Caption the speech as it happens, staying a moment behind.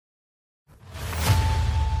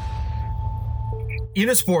In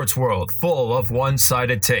a sports world full of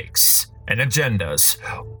one-sided takes and agendas,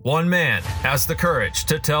 one man has the courage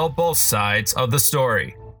to tell both sides of the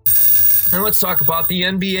story. And let's talk about the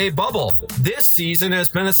NBA bubble. This season has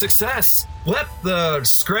been a success. Flip the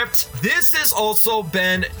script. This has also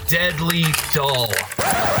been deadly dull.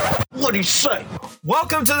 What'd he say?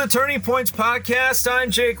 Welcome to the Turning Points Podcast. I'm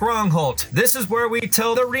Jake Rongholt. This is where we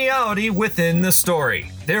tell the reality within the story.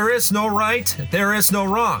 There is no right, there is no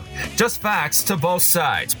wrong. Just facts to both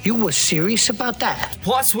sides. You were serious about that?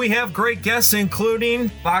 Plus, we have great guests, including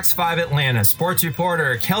Fox 5 Atlanta sports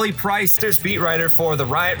reporter Kelly Price, there's beat writer for The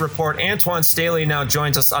Riot Report, Antoine Staley, now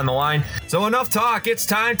joins us on the line. So enough talk, it's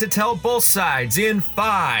time to tell both sides in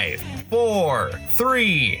 5, 4,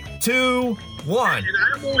 3, 2, 1. And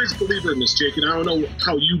I'm always a believer in this, Jake, and I don't know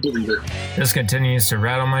how you believe it. This continues to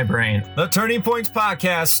rattle my brain. The Turning Points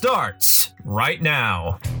Podcast starts right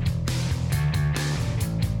now.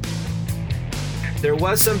 There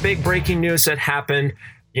was some big breaking news that happened.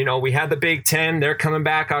 You know, we had the Big Ten. They're coming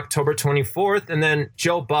back October 24th. And then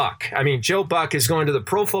Joe Buck. Joe Buck is going to the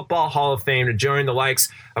Pro Football Hall of Fame to join the likes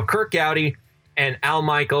of Kirk Gowdy and Al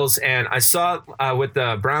Michaels. And I saw with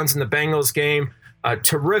the Browns and the Bengals game, a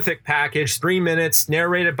terrific package, 3 minutes,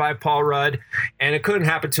 narrated by Paul Rudd, and it couldn't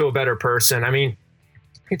happen to a better person.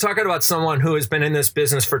 You're talking about someone who has been in this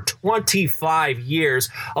business for 25 years,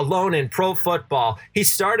 alone in pro football. He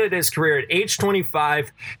started his career at age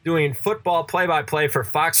 25 doing football play-by-play for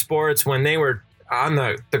Fox Sports when they were on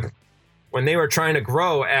when they were trying to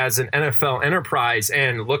grow as an NFL enterprise,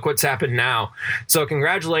 and look what's happened now. So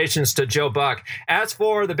congratulations to Joe Buck. As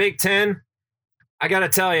for the Big Ten, I got to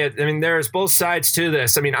tell you, there's both sides to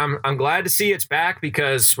this. I'm glad to see it's back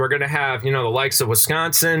because we're going to have, the likes of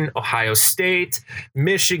Wisconsin, Ohio State,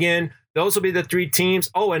 Michigan. Those will be the 3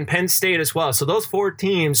 teams. Oh, and Penn State as well. So those 4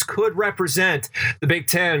 teams could represent the Big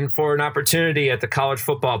Ten for an opportunity at the college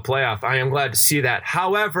football playoff. I am glad to see that.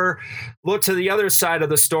 However, look to the other side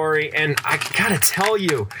of the story, and I got to tell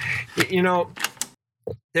you,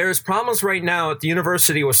 there's problems right now at the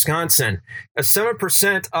University of Wisconsin.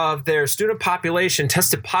 7% of their student population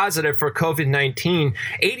tested positive for COVID-19.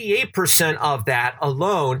 88% of that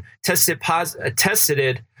alone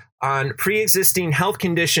tested on pre-existing health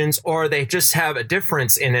conditions, or they just have a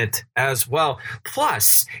difference in it as well.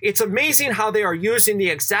 Plus, it's amazing how they are using the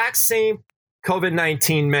exact same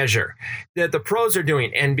COVID-19 measure that the pros are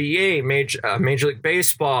doing, NBA, Major League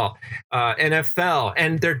Baseball, NFL,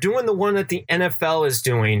 and they're doing the one that the NFL is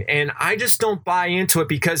doing. And I just don't buy into it,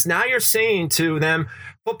 because now you're saying to them,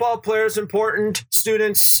 football players important,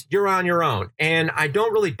 students, you're on your own. And I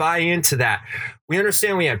don't really buy into that. We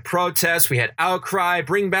understand we had protests, we had outcry,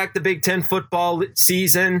 bring back the Big Ten football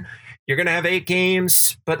season. You're going to have 8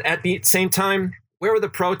 games, but at the same time, where were the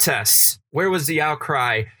protests? Where was the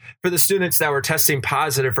outcry for the students that were testing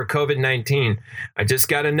positive for COVID-19? I just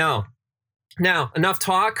got to know. Now, enough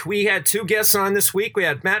talk. We had 2 guests on this week. We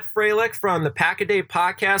had Matt Freilich from the Pack-A-Day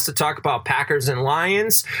podcast to talk about Packers and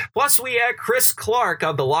Lions. Plus, we had Chris Clark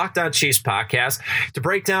of the Locked On Chiefs podcast to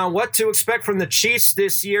break down what to expect from the Chiefs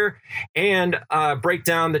this year and break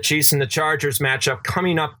down the Chiefs and the Chargers matchup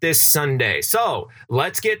coming up this Sunday. So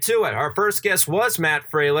let's get to it. Our first guest was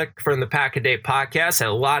Matt Freilich from the Pack-A-Day podcast. Had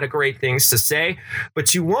a lot of great things to say,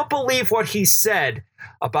 but you won't believe what he said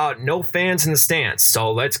about no fans in the stands.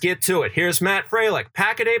 So let's get to it. Here's Matt Freilich,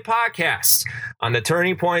 Pack-A-Day podcast, on the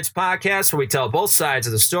Turning Points Podcast, where we tell both sides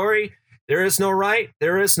of the story. There is no right,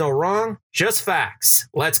 there is no wrong, just facts.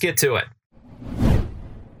 Let's get to it.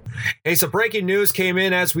 Hey, so breaking news came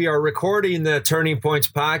in as we are recording the Turning Points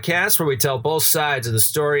Podcast, where we tell both sides of the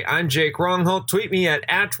story. I'm Jake Rongholt. Tweet me at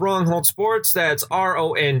 @Rongholt Sports. That's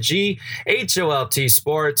RONGHOLT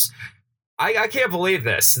Sports. I can't believe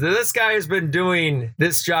this. This guy has been doing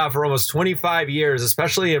this job for almost 25 years,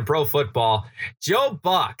 especially in pro football. Joe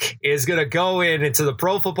Buck is going to go into the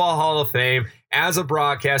Pro Football Hall of Fame as a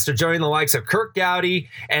broadcaster, joining the likes of Kirk Gowdy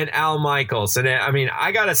and Al Michaels. And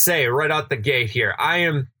I got to say right out the gate here, I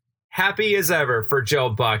am happy as ever for Joe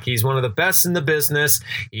Buck. He's one of the best in the business.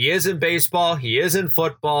 He is in baseball. He is in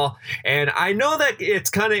football. And I know that it's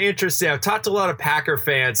kind of interesting. I've talked to a lot of Packer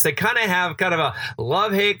fans. They kind of have kind of a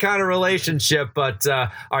love-hate kind of relationship. But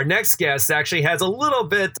our next guest actually has a little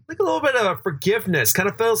bit of forgiveness. Kind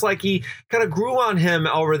of feels like he kind of grew on him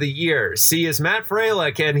over the years. He is Matt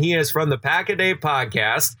Freilich, and he is from the Pack-A-Day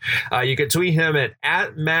podcast. You can tweet him at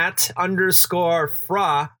 @Matt_Fra_,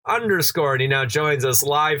 and he now joins us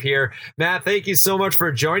live here. Matt, thank you so much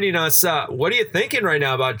for joining us. What are you thinking right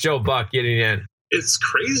now about Joe Buck getting in? It's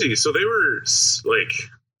crazy. So they were like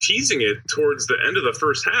teasing it towards the end of the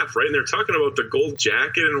first half, right? And they're talking about the gold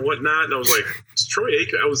jacket and whatnot. And I was like, it's Troy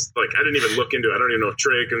Aikman. I was like, I didn't even look into it. I don't even know if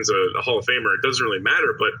Troy Aikman's a Hall of Famer. It doesn't really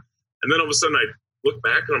matter. And then all of a sudden I look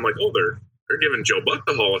back and I'm like, oh, they're giving Joe Buck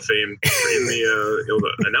the Hall of Fame in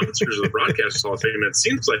the announcers of the Broadcasters Hall of Fame. And it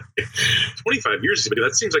seems like 25 years, but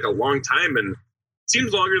that seems like a long time, and it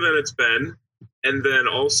seems longer than it's been. And then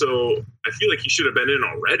also, I feel like he should have been in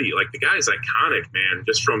already. Like, the guy's iconic, man,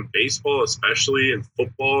 just from baseball, especially, and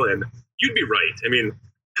football. And you'd be right. I mean,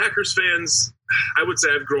 Packers fans, I would say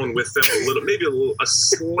I've grown with them a little, maybe a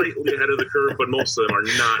slightly ahead of the curve, but most of them are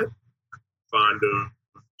not fond of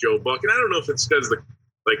Joe Buck. And I don't know if it's because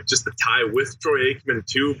just the tie with Troy Aikman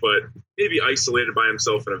too, but maybe isolated by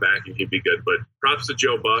himself in a vacuum, he'd be good. But props to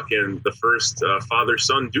Joe Buck and the first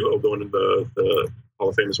father-son duo going to the Hall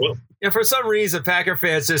of Fame as well. Yeah, for some reason, Packer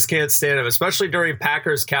fans just can't stand him, especially during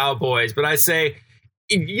Packers-Cowboys. But I say,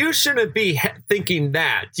 you shouldn't be thinking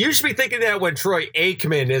that. You should be thinking that when Troy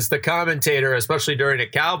Aikman is the commentator, especially during a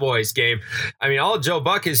Cowboys game. I mean, all Joe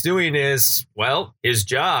Buck is doing is, well, his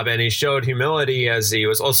job, and he showed humility as he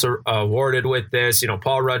was also awarded with this.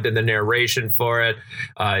 Paul Rudd did the narration for it.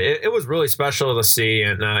 It was really special to see,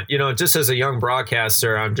 and just as a young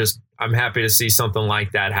broadcaster, I'm happy to see something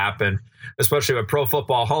like that happen, especially with Pro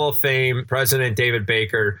Football Hall of Fame President David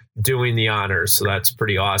Baker doing the honors. So that's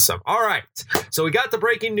pretty awesome. All right. So we got the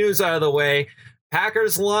breaking news out of the way.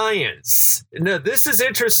 Packers-Lions. Now, this is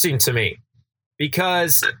interesting to me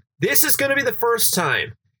because this is going to be the first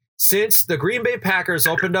time since the Green Bay Packers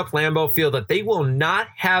opened up Lambeau Field that they will not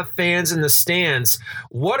have fans in the stands.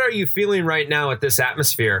 What are you feeling right now at this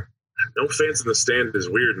atmosphere? No fans in the stand is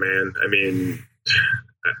weird, man. I mean,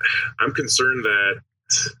 I'm concerned that,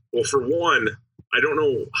 well, for one, I don't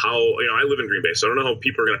know how, I live in Green Bay, so I don't know how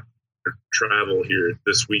people are going to travel here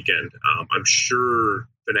this weekend. I'm sure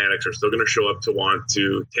fanatics are still going to show up to want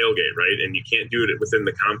to tailgate, right? And you can't do it within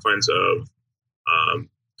the confines of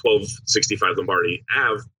 1265 Lombardi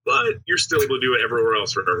Ave, but you're still able to do it everywhere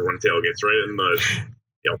else where everyone tailgates, right? In the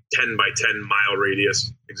 10 by 10 mile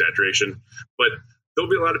radius, exaggeration. But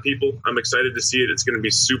there'll be a lot of people. I'm excited to see it. It's going to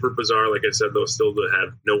be super bizarre. Like I said, though, still to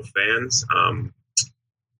have no fans.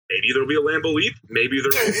 Maybe there'll be a Lambeau Leap. Maybe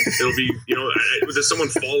there won't. It'll be, does someone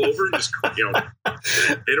fall over and just, they don't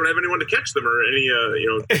have anyone to catch them or any,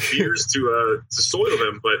 fears to soil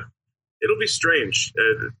them. But it'll be strange.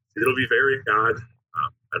 It'll be very odd.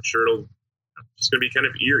 I'm sure it's going to be kind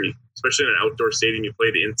of eerie, especially in an outdoor stadium. You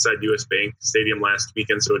played inside US Bank Stadium last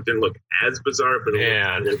weekend, so it didn't look as bizarre, but it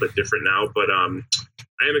looks a little bit different now. But I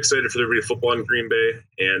am excited for the Liberty football in Green Bay,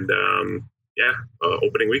 and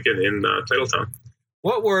opening weekend in Titletown.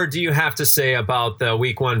 What word do you have to say about the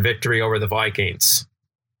Week 1 victory over the Vikings?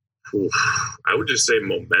 I would just say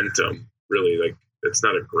momentum. Really, it's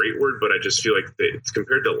not a great word, but I just feel like it's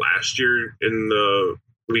compared to last year in the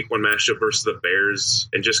Week 1 matchup versus the Bears,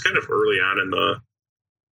 and just kind of early on in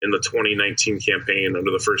the 2019 campaign under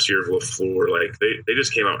the first year of LaFleur. Like they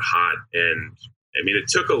just came out hot, and I mean, it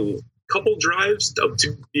took a couple drives to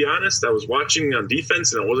be honest. I was watching on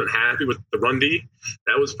defense and I wasn't happy with the run D.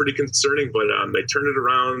 That was pretty concerning, but they turned it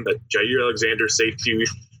around. That Jair Alexander safety,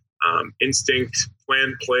 instinct,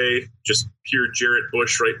 planned play, just pure Jarrett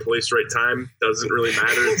Bush, right place, right time. Doesn't really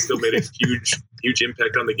matter. It still made a huge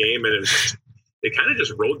impact on the game, and they kind of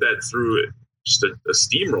just rode that through just a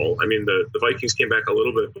steamroll. I mean, the Vikings came back a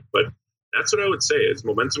little bit, but that's what I would say is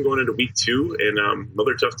momentum going into Week 2 and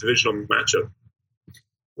another tough divisional matchup.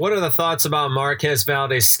 What are the thoughts about Marquez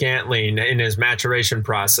Valdes-Scantling in his maturation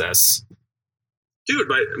process? Dude,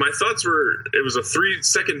 my thoughts were, it was a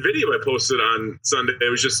 3-second video I posted on Sunday. It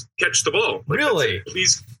was just catch the ball. Really?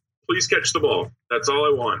 Please catch the ball. That's all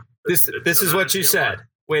I want. This is what you said.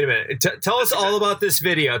 Wait a minute. Tell us all about this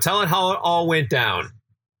video. Tell it how it all went down.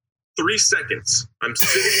 3 seconds. I'm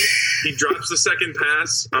sitting. He drops the second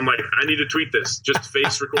pass. I'm like, I need to tweet this. Just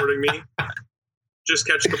face recording me. Just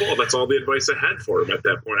catch the ball. That's all the advice I had for him at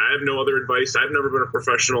that point. I have no other advice. I've never been a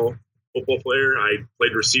professional football player. I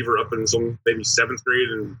played receiver up until maybe 7th grade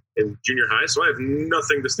in junior high, so I have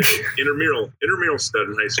nothing to say. Intramural stud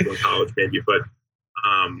in high school and college, maybe, but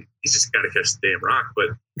he's just got to catch the damn rock. But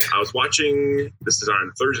I was watching, this is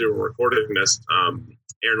on Thursday when we're recording this,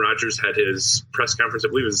 Aaron Rodgers had his press conference, I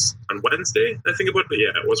believe it was on Wednesday, I think about it.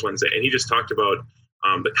 Yeah, it was Wednesday. And he just talked about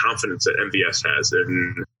the confidence that MVS has.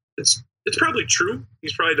 And it's probably true.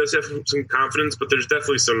 He probably does have some confidence, but there's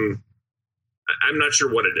definitely some, I'm not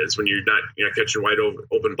sure what it is when you're not catching wide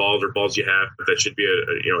open balls or balls you have that should be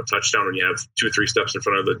a touchdown when you have 2-3 steps in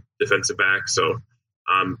front of the defensive back. So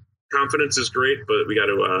confidence is great, but we got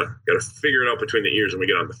to figure it out between the ears when we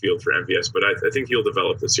get on the field for MVS. But I think he'll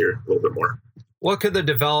develop this year a little bit more. What could the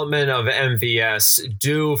development of MVS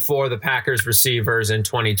do for the Packers receivers in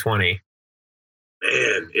 2020?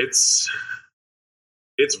 Man, it's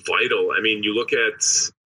vital. I mean, you look at,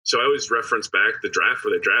 so I always reference back the draft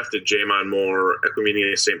where they drafted Jamon Moore,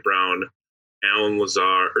 Equanimeous St. Brown,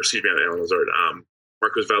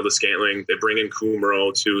 Marcus Valdes-Scantling. They bring in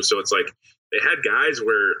Kumaro too. So it's like they had guys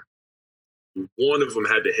where one of them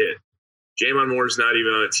had to hit. Jamon Moore's not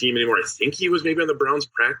even on a team anymore. I think he was maybe on the Browns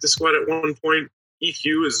practice squad at one point.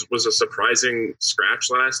 EQ was a surprising scratch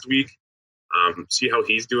last week. See how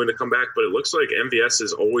he's doing to come back. But it looks like MVS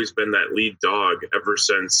has always been that lead dog ever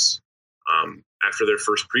since after their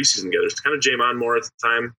first preseason together. It's kind of Jamon Moore at the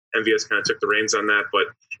time. MVS kind of took the reins on that. But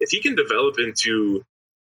if he can develop into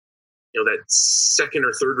that second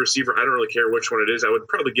or third receiver, I don't really care which one it is. I would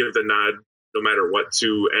probably give the nod no matter what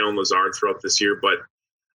to Allen Lazard throughout this year. But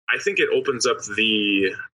I think it opens up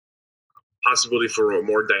the possibility for a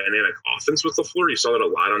more dynamic offense with LaFleur. You saw that a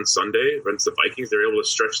lot on Sunday against the Vikings. They're able to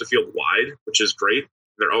stretch the field wide, which is great.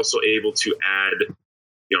 They're also able to add,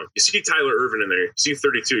 you see Tyler Ervin in there, you see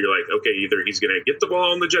 32, you're like, okay, either he's going to get the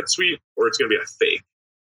ball in the jet sweep or it's going to be a fake.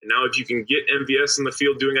 And now if you can get MVS in the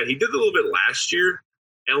field doing that, he did a little bit last year.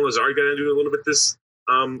 Allen Lazard got to do a little bit this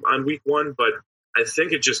on week one, but I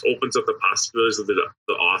think it just opens up the possibilities of the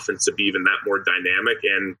offense to be even that more dynamic.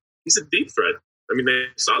 And he's a deep threat. I mean, they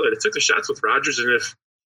saw that. It took the shots with Rodgers, and if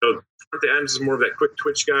Davante Adams is more of that quick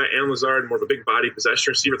twitch guy, Allen Lazard more of a big body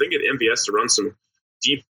possession receiver, they get MVS to run some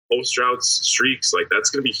deep post routes, streaks. Like, that's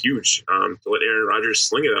going to be huge to let Aaron Rodgers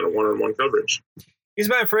sling it out of one-on-one coverage. He's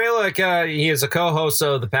Matt Freilich. He is a co-host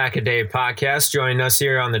of the Pack a Day podcast, joining us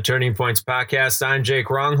here on the Turning Points podcast. I'm Jake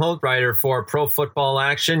Rongholt, writer for Pro Football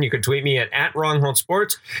Action. You can tweet me at Rongholt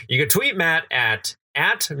Sports. You can tweet Matt at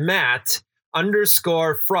Matt_Fra_.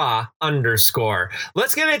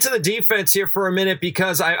 Let's get into the defense here for a minute,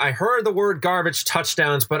 because I heard the word garbage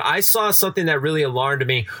touchdowns, but I saw something that really alarmed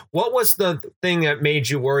me. What was the thing that made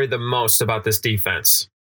you worry the most about this defense?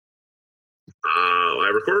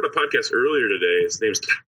 I recorded a podcast earlier today. His name's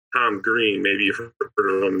Tom Green. Maybe you've heard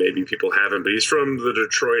of him, maybe people haven't, but he's from the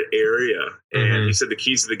Detroit area. And he said the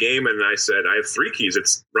keys to the game, and I said, I have three keys.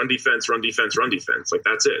 It's run defense, run defense, run defense. Like,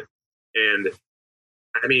 that's it. And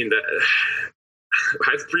I mean,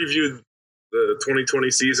 I've previewed the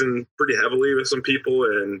 2020 season pretty heavily with some people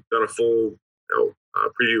and done a full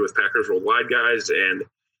preview with Packers Worldwide guys. And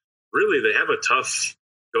really, they have a tough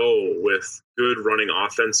go with good running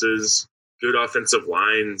offenses, good offensive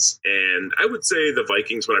lines. And I would say the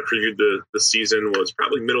Vikings, when I previewed the season, was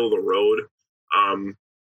probably middle of the road.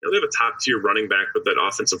 They have a top tier running back, but that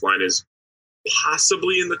offensive line is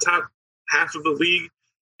possibly in the top half of the league.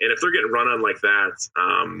 And if they're getting run on like that,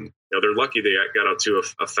 they're lucky they got out to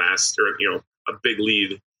a fast or, a big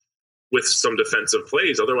lead with some defensive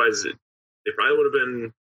plays. Otherwise, they probably would have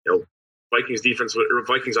been, Vikings offense would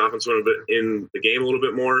have been in the game a little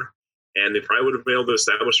bit more. And they probably would have been able to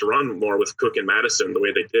establish a run more with Cook and Madison the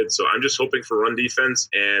way they did. So I'm just hoping for run defense.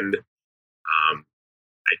 And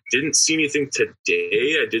I didn't see anything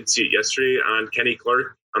today. I did see it yesterday on Kenny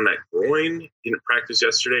Clark on that groin. He didn't practice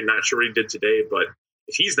yesterday. Not sure what he did today, but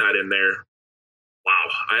if he's not in there, wow,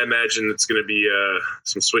 I imagine it's going to be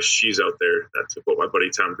some Swiss cheese out there. That's to quote my buddy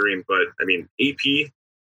Tom Green. But, I mean, AP,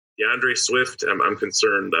 DeAndre Swift, I'm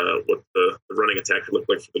concerned what the running attack could look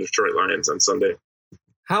like for the Detroit Lions on Sunday.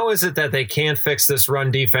 How is it that they can't fix this run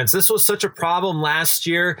defense? This was such a problem last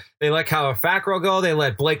year. They let Kyle Fackrell go. They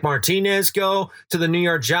let Blake Martinez go to the New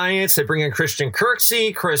York Giants. They bring in Christian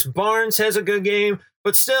Kirksey. Chris Barnes has a good game.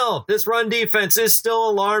 But still, this run defense is still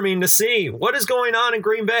alarming to see. What is going on in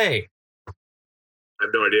Green Bay? I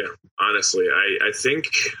have no idea, honestly. I think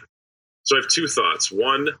 – so I have two thoughts.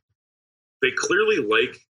 One, they clearly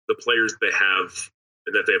like the players they have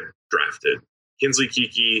that they've drafted. Kinsley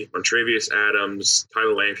Keke, Montravius Adams,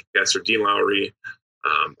 Tyler Lancaster, Dean Lowry,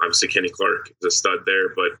 obviously Kenny Clark is a stud there,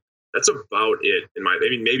 but that's about it.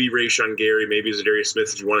 Maybe Rashawn Gary, maybe Zadarius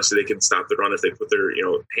Smith, if you want to say they can stop the run if they put their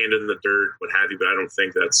hand in the dirt, what have you, but I don't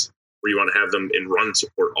think that's where you want to have them in run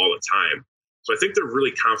support all the time. So I think they're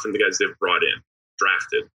really confident the guys they've brought in,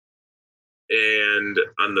 drafted. And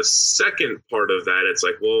on the second part of that, it's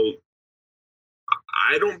like, well,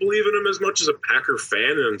 I don't believe in him as much as a Packer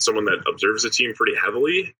fan and someone that observes the team pretty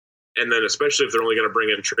heavily. And then especially if they're only going to bring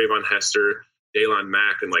in Trayvon Hester, Daylon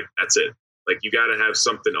Mack, and that's it. Like, you got to have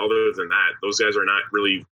something other than that. Those guys are not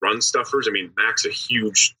really run stuffers. I mean, Mack's a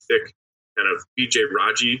huge, thick kind of BJ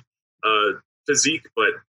Raji physique, but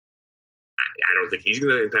I don't think he's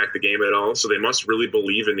going to impact the game at all. So they must really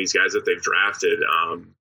believe in these guys that they've drafted.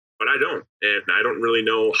 But I don't. And I don't really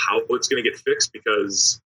know how it's going to get fixed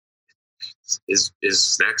because is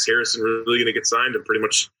Snacks Harrison really going to get signed? I'm pretty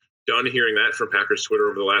much done hearing that from Packers Twitter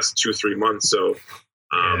over the last 2-3 months. So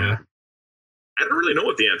I don't really know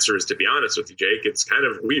what the answer is, to be honest with you, Jake. It's kind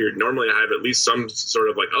of weird. Normally I have at least some sort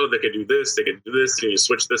of like, oh, they could do this, they could do this, can you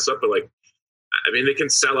switch this up? But like, I mean, they can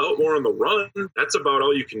sell out more on the run. That's about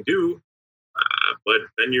all you can do. But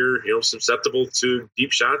then you're, susceptible to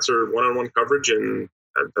deep shots or one-on-one coverage, and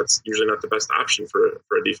that's usually not the best option for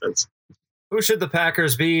a defense. Who should the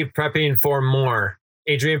Packers be prepping for more,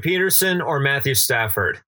 Adrian Peterson or Matthew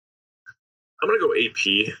Stafford? I'm going to go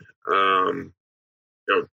AP.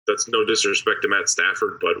 That's no disrespect to Matt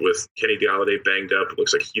Stafford, but with Kenny Golladay banged up, it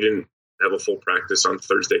looks like he didn't have a full practice on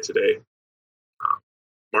Thursday today.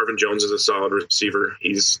 Marvin Jones is a solid receiver.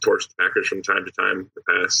 He's torched the Packers from time to time in the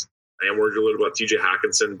past. I am worried a little about TJ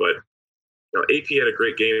Hawkinson, but AP had a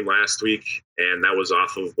great game last week, and that was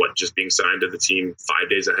off of just being signed to the team 5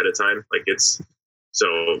 days ahead of time. That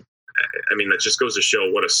just goes to show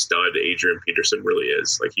what a stud Adrian Peterson really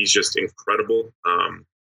is. Like, he's just incredible.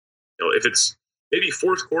 If it's maybe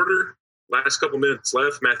fourth quarter, last couple minutes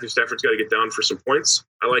left, Matthew Stafford's got to get down for some points.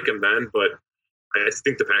 I like him then, but I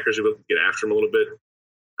think the Packers are able to get after him a little bit.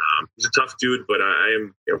 He's a tough dude, but I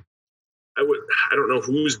don't know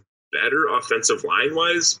who's better offensive line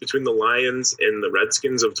wise between the Lions and the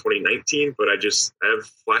Redskins of 2019, but I have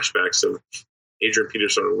flashbacks of Adrian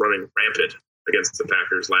Peterson running rampant against the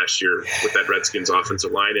Packers last year with that Redskins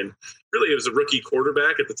offensive line. And really, it was a rookie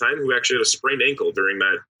quarterback at the time who actually had a sprained ankle during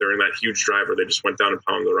that huge drive where they just went down and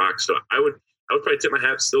pounded the rock. So I would probably tip my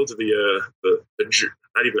hat still to the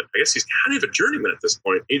not even, I guess he's kind of a journeyman at this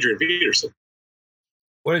point, Adrian Peterson.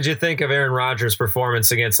 What did you think of Aaron Rodgers'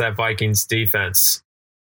 performance against that Vikings defense?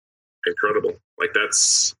 Incredible. Like,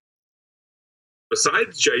 that's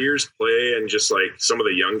besides Jair's play and just like some of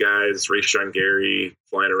the young guys, Rashawn Gary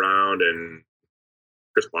flying around and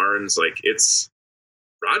Chris Barnes,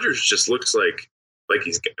 Rodgers just looks like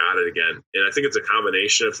he's got it again. And I think it's a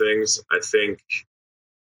combination of things. I think,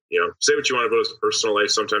 say what you want about his personal life.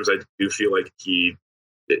 Sometimes I do feel like he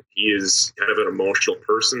is kind of an emotional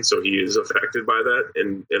person, so he is affected by that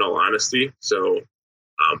in all honesty. So,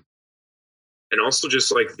 and also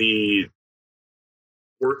just like the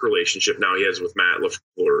work relationship now he has with Matt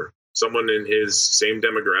LaFleur, someone in his same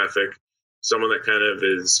demographic, someone that kind of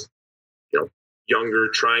is, younger,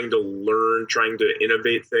 trying to learn, trying to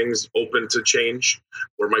innovate things, open to change,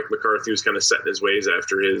 where Mike McCarthy was kind of set in his ways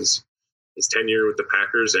after his tenure with the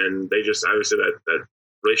Packers. And they just, obviously that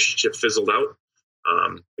relationship fizzled out.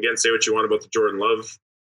 Again, say what you want about the Jordan Love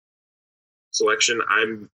selection.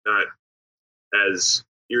 I'm not as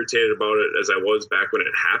irritated about it as I was back when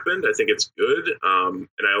it happened. I think it's good. And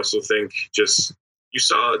I also think you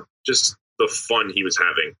saw just the fun he was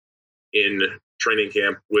having in training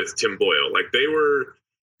camp with Tim Boyle. Like, they were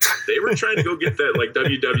trying to go get that like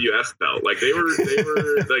WWF belt. Like they were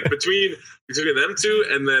like between them two,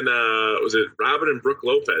 and then was it Robin and Brooke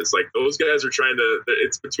Lopez? Like, those guys are trying to.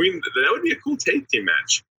 It's between that would be a cool tag team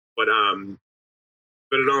match. But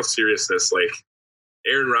in all seriousness, like,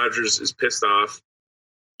 Aaron Rodgers is pissed off.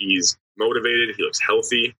 He's motivated. He looks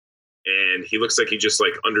healthy, and he looks like he just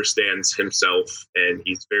like understands himself, and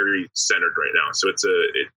he's very centered right now. So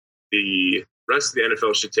the rest of the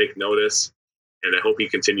NFL should take notice, and I hope he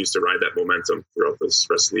continues to ride that momentum throughout this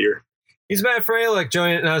rest of the year. He's Matt Freilich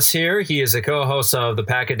joining us here. He is a co-host of the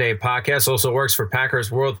Pack a Day podcast, also works for Packers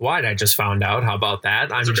Worldwide. I just found out. How about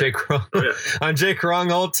that? I'm Jake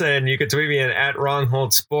Rongholt, and you can tweet me at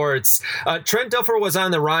Rongholt Sports. Trent Dilfer was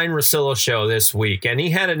on the Ryan Russillo show this week, and he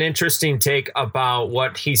had an interesting take about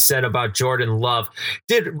what he said about Jordan Love.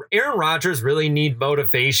 Did Aaron Rodgers really need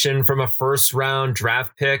motivation from a first-round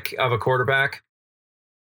draft pick of a quarterback?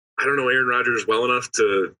 I don't know Aaron Rodgers well enough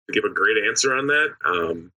to give a great answer on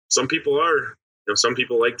that. Some people are, some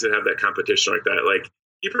people like to have that competition like that. Like,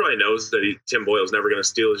 he probably knows that Tim Boyle's never going to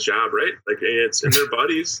steal his job, right? Like, and they're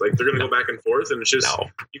buddies. Like, they're going to go back and forth, and it's just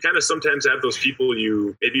you kind of sometimes have those people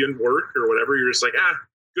maybe in work or whatever. You're just like,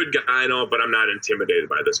 good guy, but I'm not intimidated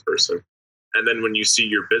by this person. And then when you see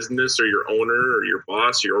your business or your owner or your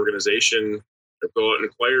boss, your organization go out and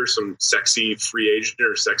acquire some sexy free agent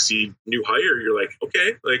or sexy new hire, you're like,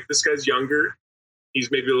 okay, like, this guy's younger.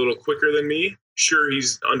 He's maybe a little quicker than me. Sure,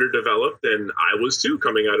 he's underdeveloped, and I was too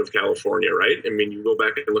coming out of California, right? I mean, you go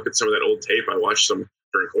back and look at some of that old tape. I watched some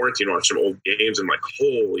during quarantine, watched some old games, and like,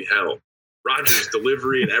 holy hell, Rodgers'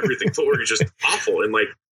 delivery and everything, footwork is just awful. And like,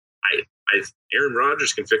 Aaron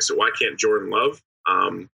Rodgers can fix it. Why can't Jordan Love?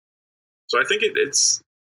 So I think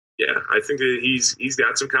I think that he's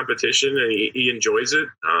got some competition, and he enjoys it.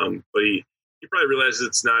 But he probably realizes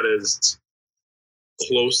it's not as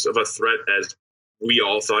close of a threat as we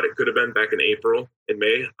all thought it could have been back in April and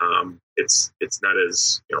May. It's not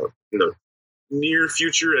as, in the near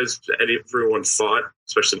future as everyone thought,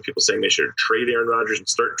 especially people saying they should trade Aaron Rodgers and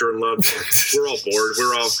start Jordan Love. We're all bored.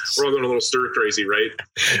 We're all going a little stir crazy, right?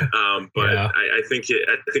 But yeah. I think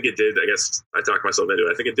it did. I guess I talked myself into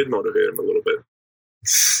it. I think it did motivate him a little bit.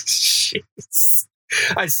 Jeez.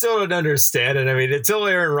 I still don't understand it. I mean, until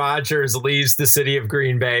Aaron Rodgers leaves the city of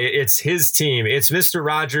Green Bay, it's his team. It's Mr.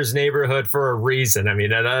 Rogers' neighborhood for a reason. I mean,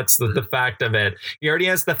 that's the fact of it. He already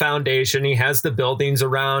has the foundation. He has the buildings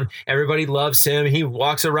around. Everybody loves him. He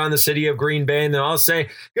walks around the city of Green Bay and they'll all say,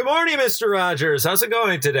 "Good morning, Mr. Rogers. How's it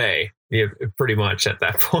going today?" Yeah, pretty much at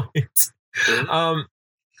that point.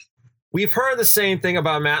 We've heard the same thing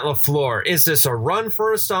about Matt LaFleur. Is this a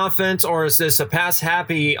run-first offense or is this a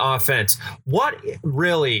pass-happy offense? What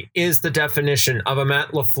really is the definition of a Matt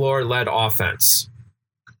LaFleur-led offense?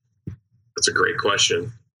 That's a great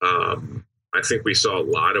question. I think we saw a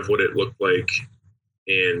lot of what it looked like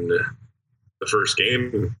in the first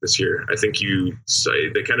game this year. I think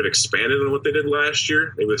they kind of expanded on what they did last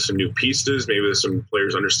year, maybe with some new pieces, maybe with some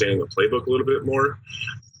players understanding the playbook a little bit more.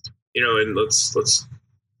 And let's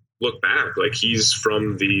look back, like he's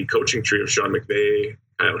from the coaching tree of Sean McVay,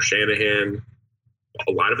 Kyle Shanahan.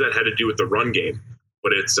 A lot of that had to do with the run game,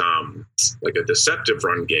 but it's like a deceptive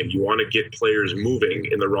run game. You want to get players moving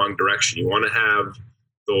in the wrong direction. You want to have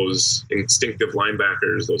those instinctive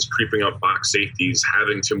linebackers, those creeping up box safeties,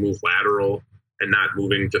 having to move lateral and not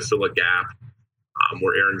moving to fill a gap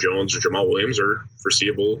where Aaron Jones or Jamal Williams are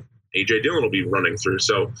foreseeable. A.J. Dillon will be running through.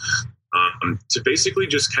 So to basically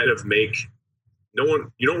just kind of make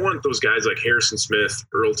you don't want those guys like Harrison Smith,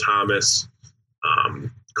 Earl Thomas,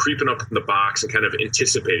 creeping up in the box and kind of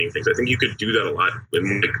anticipating things. I think you could do that a lot with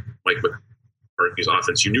Mike McCarthy's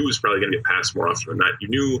offense. You knew it was probably going to be a pass more often than not. You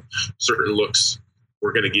knew certain looks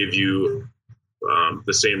were going to give you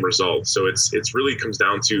the same result. So it's really comes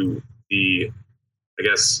down to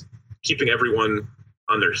keeping everyone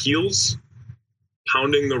on their heels,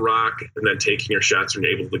 pounding the rock, and then taking your shots when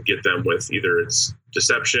you're able to get them with either it's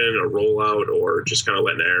deception, a rollout, or just kind of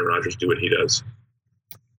letting Aaron Rodgers do what he does.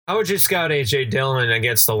 How would you scout A.J. Dillon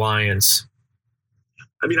against the Lions?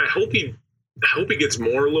 I mean, I hope he gets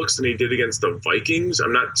more looks than he did against the Vikings. I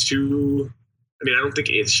don't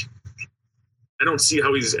see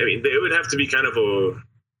how it would have to be kind of a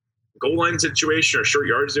goal line situation or short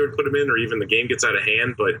yards they would put him in, or even the game gets out of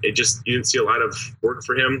hand, but you didn't see a lot of work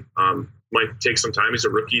for him. Might take some time. He's a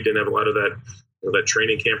rookie, didn't have a lot of that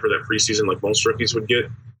training camp or that preseason like most rookies would get.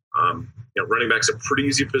 Running back's a pretty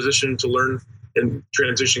easy position to learn and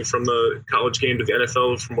transitioning from the college game to the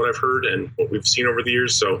NFL, from what I've heard and what we've seen over the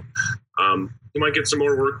years. So he might get some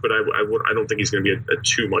more work, but I don't think he's going to be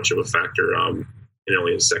too much of a factor in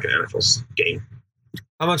only his second NFL game.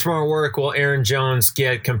 How much more work will Aaron Jones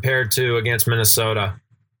get compared to against Minnesota?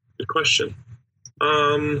 Good question.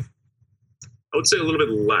 I would say a little bit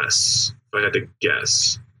less, if I had to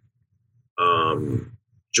guess.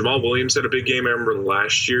 Jamal Williams had a big game. I remember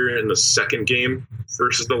last year in the second game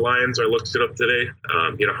versus the Lions. I looked it up today.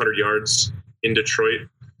 He had 100 yards in Detroit,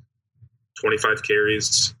 25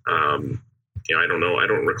 carries. I don't know. I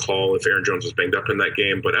don't recall if Aaron Jones was banged up in that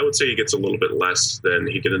game, but I would say he gets a little bit less than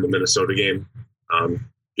he did in the Minnesota game,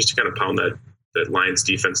 just to kind of pound that Lions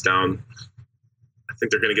defense down. I think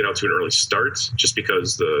they're going to get out to an early start just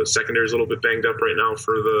because the secondary is a little bit banged up right now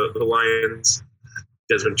for the Lions.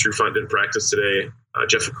 Desmond Trufant didn't practice today.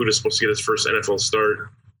 Jeff Okudah is supposed to get his first NFL start,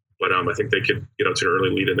 but I think they could get out to an early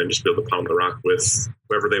lead and then just be able to pound the rock with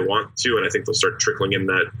whoever they want to. And I think they'll start trickling in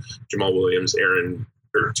that Jamal Williams,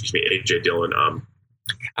 A.J. Dillon.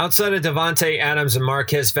 Outside of Devontae Adams and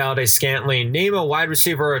Marquez Valdes-Scantling, name a wide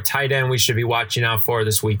receiver or a tight end we should be watching out for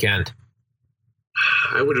this weekend.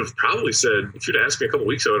 I would have probably said, if you'd asked me a couple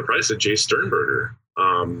weeks ago, I would have probably said Jay Sternberger.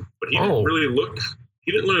 But he didn't really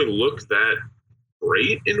look that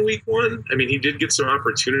great in week one. I mean, he did get some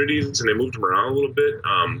opportunities and they moved him around a little bit.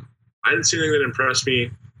 I didn't see anything that impressed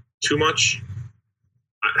me too much.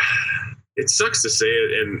 It sucks to say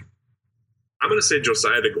it, and I'm going to say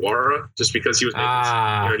Josiah DeGuara just because he was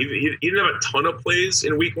making, he didn't have a ton of plays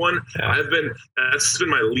in week one. Yeah. That's been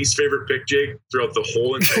my least favorite pick, Jake, throughout the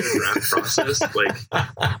whole entire draft process. Like,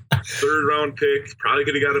 third round pick, probably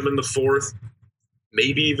could have got him in the fourth,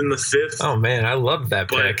 maybe even the fifth. Oh man, I love that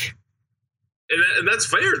pick. And that's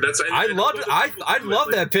fair. I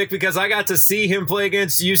love that pick because I got to see him play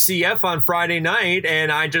against UCF on Friday night, and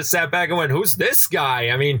I just sat back and went, "Who's this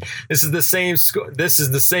guy?" I mean, this is the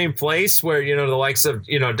same place where the likes of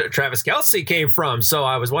Travis Kelce came from. So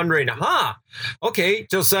I was wondering, okay,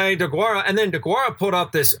 Josiah DeGuara, and then DeGuara put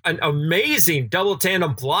up an amazing double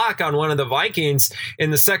tandem block on one of the Vikings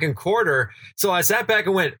in the second quarter. So I sat back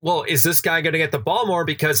and went, "Well, is this guy going to get the ball more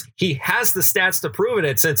because he has the stats to prove it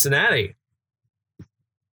at Cincinnati?"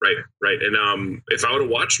 Right. And if I would have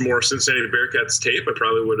watched more Cincinnati Bearcats tape, I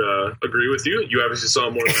probably would agree with you. You obviously saw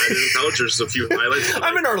more than I did in college. There's a few highlights.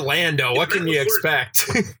 I'm in Orlando. What can you expect?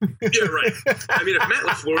 Yeah, right. I mean, if Matt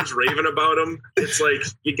LaFleur's raving about him, it's like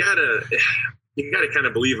you gotta kind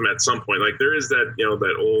of believe him at some point. Like there is that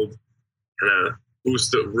that old kind of boost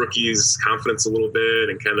the rookie's confidence a little bit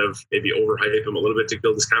and kind of maybe overhype him a little bit to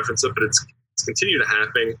build his confidence up. But it's continued to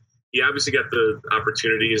happen. He obviously got the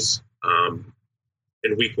opportunities.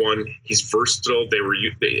 In week one, he's versatile. They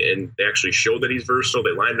actually showed that he's versatile. They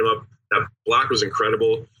lined him up. That block was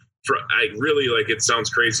incredible. It sounds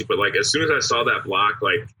crazy, but like as soon as I saw that block,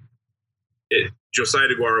 Josiah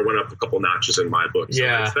DeGuara went up a couple notches in my book. So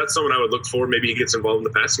yeah, that's someone I would look for. Maybe he gets involved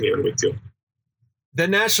in the passing game in week 2. The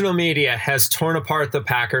national media has torn apart the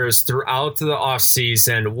Packers throughout the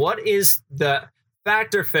offseason. What is the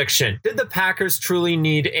fact or fiction? Did the Packers truly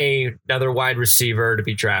need another wide receiver to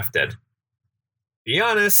be drafted? Be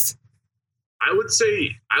honest. I would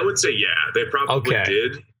say yeah, they probably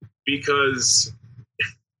did, because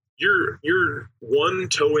you're one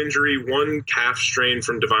toe injury, one calf strain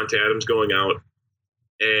from Devontae Adams going out,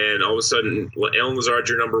 and all of a sudden Allen Lazard,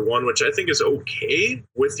 your number 1, which I think is okay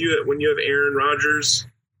with you when you have Aaron Rodgers.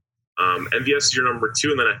 MVS is your number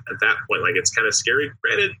 2, and then at that point, it's kind of scary.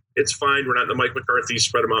 Granted, it's fine. We're not in the Mike McCarthy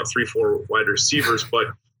spread them out 3-4 wide receivers,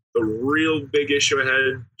 but the real big issue I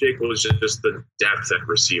had, Jake, was just the depth at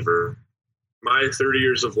receiver. My 30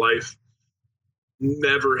 years of life,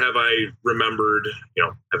 never have I remembered,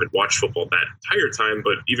 haven't watched football that entire time,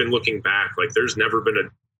 but even looking back, there's never been a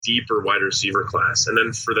deeper wide receiver class. And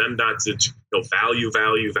then for them not to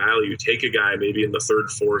value, take a guy maybe in the 3rd,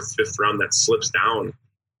 4th, 5th round that slips down.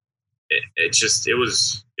 It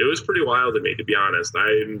was pretty wild to me, to be honest.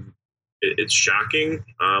 It's shocking,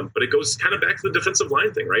 but it goes kind of back to the defensive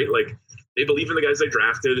line thing, right? They believe in the guys they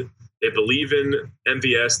drafted. They believe in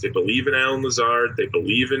MVS. They believe in Allen Lazard. They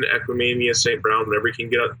believe in Equanimeous St. Brown whenever he can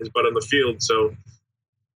get his butt on the field. So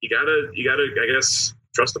you gotta, I guess,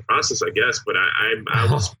 trust the process, I guess. But I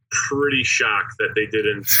was pretty shocked that they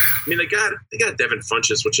didn't. I mean, they got Devin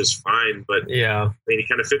Funchess, which is fine, but yeah, I mean, he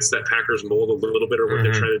kind of fits that Packers mold a little bit, or what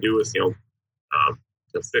they're trying to do with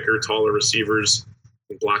thicker, taller receivers.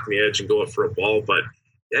 Block the edge and go up for a ball, but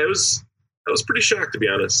I was pretty shocked, to be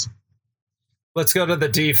honest. Let's go to the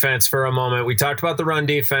defense for a moment. We talked about the run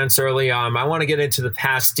defense early on. I want to get into the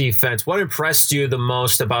pass defense. What impressed you the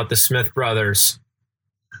most about the Smith brothers?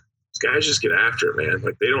 These guys just get after it, man.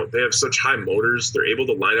 They have such high motors. They're able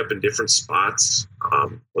to line up in different spots,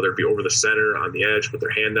 whether it be over the center, on the edge, with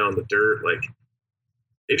their hand down the dirt.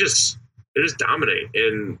 They just dominate.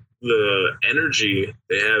 And the energy,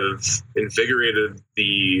 they have invigorated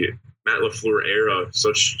the Matt LaFleur era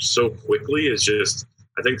so quickly is just,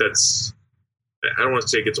 I think that's, I don't want to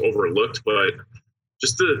say it gets overlooked, but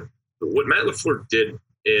just what Matt LaFleur did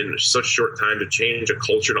in such short time to change a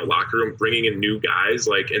culture in a locker room, bringing in new guys,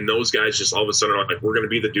 and those guys just all of a sudden are we're going to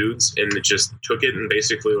be the dudes, and it just took it and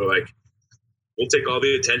basically were we'll take all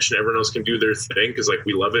the attention. Everyone else can do their thing because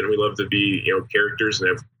we love it and we love to be characters and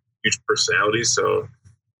have huge personalities. So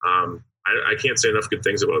I can't say enough good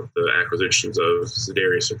things about the acquisitions of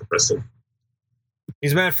Za'Darius and Preston.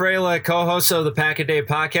 He's Matt Freyla, co-host of the Pack a Day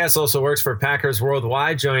podcast, also works for Packers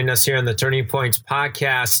Worldwide, joining us here on the Turning Points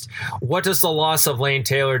podcast. What does the loss of Lane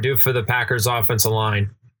Taylor do for the Packers offensive line?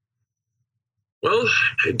 Well,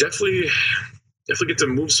 I definitely get to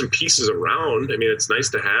move some pieces around. I mean, it's nice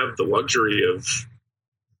to have the luxury of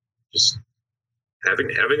just having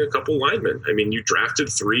a couple linemen. I mean, you drafted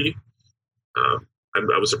 3. I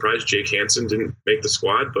was surprised Jake Hansen didn't make the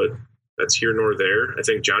squad, but that's here nor there. I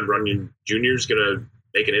think John Runyon Jr. is going to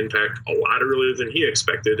make an impact a lot earlier than he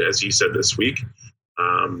expected, as he said this week.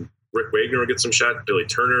 Rick Wagner will get some shot. Billy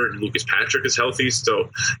Turner, Lucas Patrick is healthy. So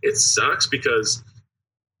it sucks because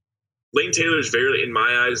Lane Taylor's very, in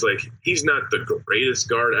my eyes, he's not the greatest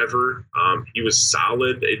guard ever. He was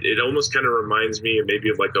solid. It almost kind of reminds me maybe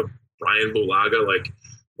of a Brian Bulaga.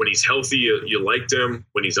 When he's healthy, you liked him.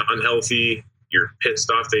 When he's unhealthy, you're pissed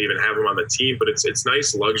off they even have him on the team. But it's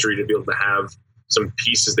nice luxury to be able to have some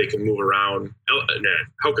pieces they can move around.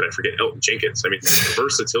 How could I forget Elton Jenkins? I mean, the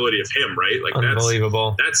versatility of him, right?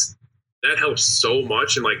 Unbelievable. That's that helps so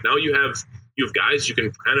much. And like now you have guys you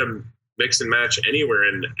can kind of mix and match anywhere.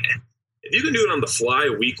 And if you can do it on the fly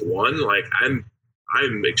week one, like I'm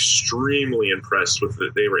extremely impressed with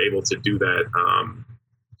that they were able to do that.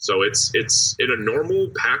 So it's in a normal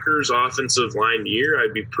Packers offensive line year,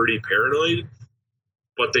 I'd be pretty paranoid,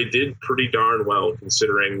 but they did pretty darn well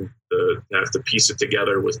considering they have to piece it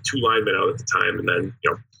together with 2 linemen out at the time. And then,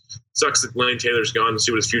 sucks that Lane Taylor's gone to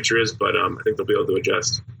see what his future is, but I think they'll be able to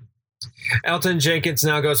adjust. Elgton Jenkins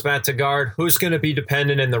now goes back to guard. Who's going to be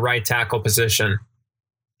dependent in the right tackle position?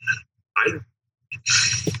 I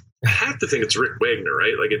have to think it's Rick Wagner,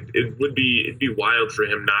 right? Like it'd be wild for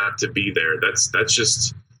him not to be there. That's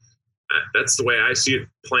the way I see it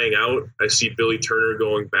playing out. I see Billy Turner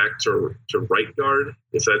going back to right guard,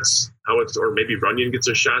 if that's how it's, or maybe Runyon gets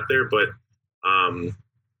a shot there. But I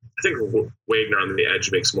think Wagner on the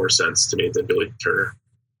edge makes more sense to me than Billy Turner.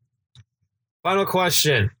 Final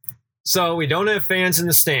question. So we don't have fans in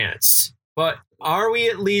the stands, but are we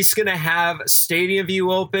at least going to have Stadium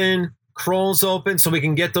View open, Kroll's open, so we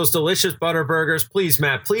can get those delicious butter burgers? Please,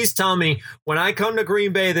 Matt, please tell me when I come to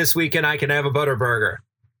Green Bay this weekend, I can have a butter burger.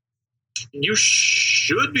 You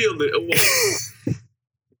should be able to.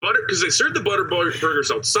 Butter, because they serve the butter burgers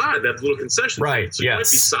outside. They have little concessions. Right. So you might be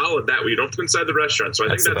solid that way. You don't have to go inside the restaurant. So I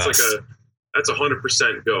think that's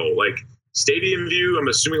 100% go. Like Stadium View, I'm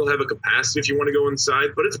assuming it'll have a capacity if you want to go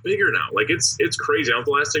inside, but it's bigger now. Like it's crazy. I don't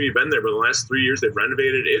know the last time you've been there, but the last 3 years they've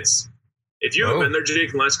renovated. If you haven't been there, Jake,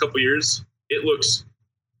 in the last couple of years, it looks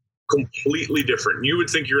completely different. You would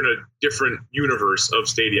think you're in a different universe of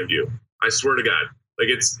Stadium View. I swear to God. Like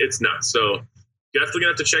it's nuts. So definitely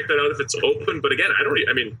gonna have to check that out if it's open. But again,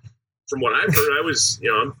 from what I've heard, I'm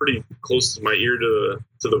pretty close to my ear to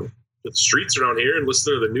the streets around here and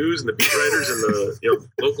listening to the news and the beat writers and the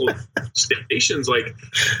local stations. Like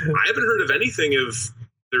I haven't heard of anything if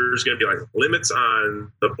there's gonna be like limits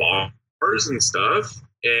on the bars and stuff.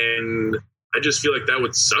 And I just feel like that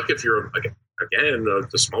would suck if you're a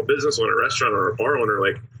small business owner, a restaurant or a bar owner.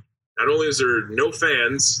 Like not only is there no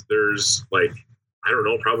fans, there's like, I don't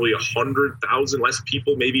know, probably 100,000 less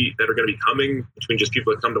people maybe that are going to be coming between just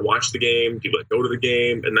people that come to watch the game, people that go to the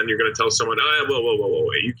game. And then you're going to tell someone,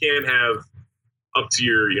 whoa, you can't have up to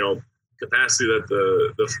your, capacity that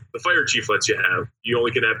the fire chief lets you have. You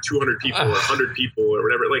only can have 200 people or 100 people or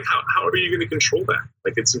whatever. Like how are you going to control that?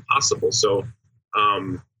 Like it's impossible. So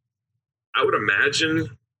I would imagine,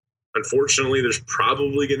 unfortunately, there's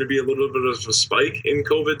probably going to be a little bit of a spike in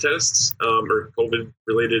COVID tests or COVID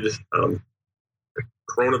related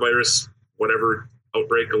coronavirus, whatever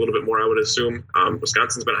outbreak, a little bit more, I would assume.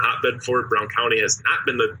 Wisconsin's been a hotbed for it. Brown County has not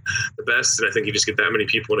been the best. And I think you just get that many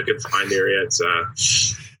people in a confined area. It's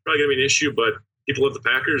probably going to be an issue, but people love the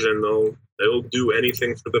Packers and they'll do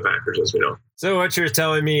anything for the Packers, as we know. So what you're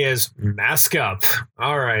telling me is mask up.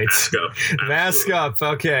 All right. Mask up.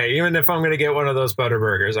 Okay. Even if I'm going to get one of those butter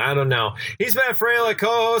burgers, I don't know. He's Matt Fralick,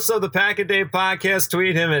 co-host of the Pack a Day podcast.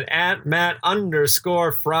 Tweet him at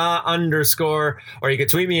Matt_Fra_, or you can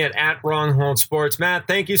tweet me at Wronghold Sports. Matt,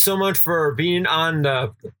 thank you so much for being on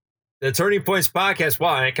the Turning Points podcast.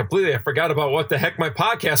 Wow, I forgot about what the heck my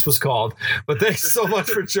podcast was called. But thanks so much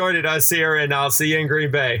for joining us here, and I'll see you in Green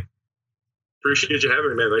Bay. Appreciate you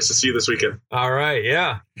having me, man. Nice to see you this weekend. All right,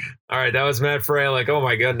 yeah. All right, that was Matt Fralick. Oh,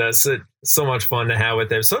 my goodness. It's so much fun to have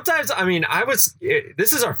with him. Sometimes,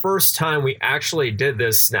 this is our first time we actually did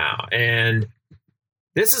this now, and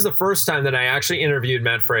this is the first time that I actually interviewed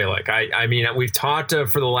Matt Fralick. We've talked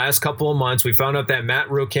for the last couple of months. We found out that Matt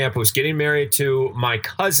Rukamp was getting married to my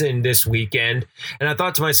cousin this weekend. And I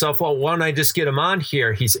thought to myself, well, why don't I just get him on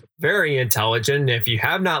here? He's very intelligent. And if you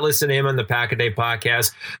have not listened to him on the Pack a Day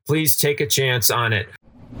podcast, please take a chance on it.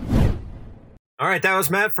 All right, that was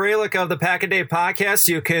Matt Fralick of the Pack a Day podcast.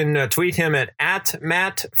 You can tweet him at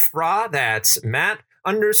MattFra. That's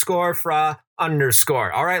Matt_Fra_.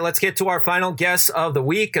 All right, let's get to our final guest of the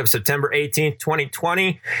week of September 18th,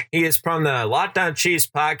 2020. He is from the Locked On Chiefs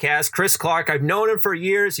podcast, Chris Clark. I've known him for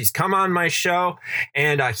years. He's come on my show,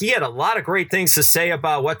 and he had a lot of great things to say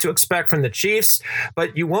about what to expect from the Chiefs,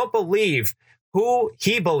 but you won't believe who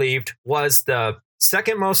he believed was the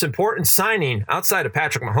second most important signing outside of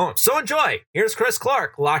Patrick Mahomes. So enjoy. Here's Chris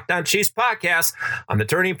Clark, Locked On Chiefs podcast on the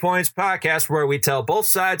Turning Points podcast, where we tell both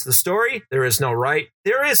sides of the story. There is no right.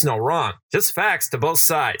 There is no wrong. Just facts to both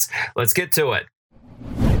sides. Let's get to it.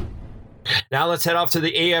 Now let's head off to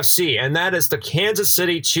the AFC, and that is the Kansas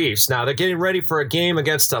City Chiefs. Now they're getting ready for a game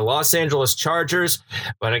against the Los Angeles Chargers,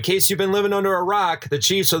 but in case you've been living under a rock, the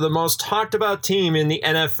Chiefs are the most talked about team in the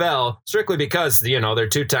NFL, strictly because, they're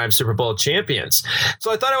two-time Super Bowl champions.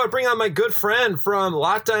 So I thought I would bring on my good friend from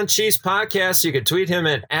Locked On Chiefs podcast. You can tweet him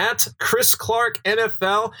at Chris Clark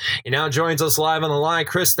NFL. He now joins us live on the line.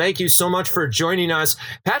 Chris, thank you so much for joining us.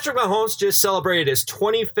 Patrick Mahomes just celebrated his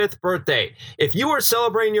 25th birthday. If you were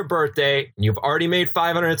celebrating your birthday, and you've already made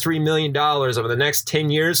 $503 million over the next 10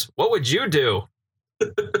 years, what would you do?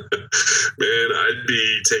 Man, I'd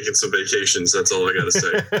be taking some vacations. That's all I got to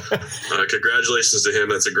say. Congratulations to him.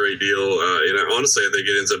 That's a great deal. And honestly, I think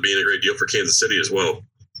it ends up being a great deal for Kansas City as well.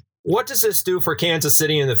 What does this do for Kansas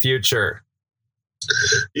City in the future?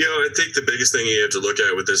 I think the biggest thing you have to look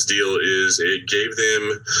at with this deal is it gave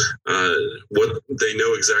them what they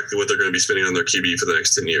know exactly what they're going to be spending on their QB for the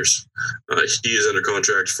next 10 years. He is under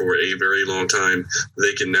contract for a very long time.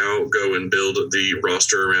 They can now go and build the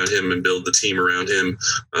roster around him and build the team around him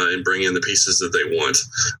and bring in the pieces that they want.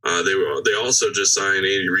 They also just signed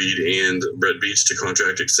Andy Reid and Brett Veach to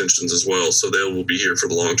contract extensions as well, so they will be here for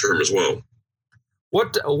the long term as well.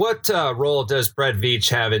 What role does Brett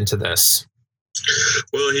Veach have into this?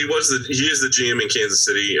 Well, he is the GM in Kansas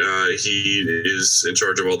City. He is in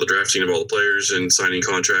charge of all the drafting of all the players and signing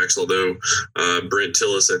contracts, although Brent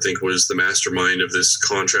Tillis, I think, was the mastermind of this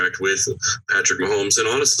contract with Patrick Mahomes. And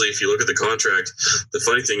honestly, if you look at the contract, the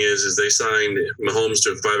funny thing is they signed Mahomes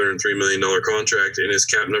to a $503 million contract, and his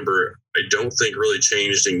cap number, I don't think, really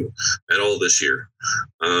changed at all this year.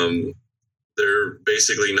 They're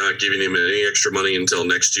basically not giving him any extra money until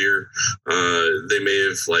next year. They may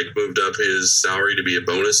have moved up his salary to be a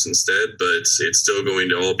bonus instead, but it's still going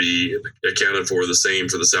to all be accounted for the same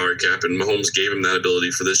for the salary cap. And Mahomes gave him that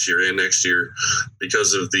ability for this year and next year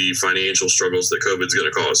because of the financial struggles that COVID's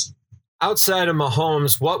going to cause. Outside of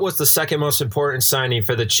Mahomes, what was the second most important signing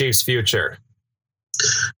for the Chiefs' future?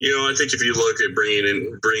 I think if you look at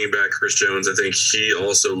bringing back Chris Jones, I think he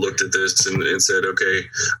also looked at this and said, okay,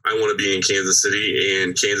 I want to be in Kansas City,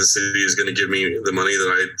 and Kansas City is going to give me the money that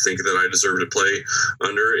I think that I deserve to play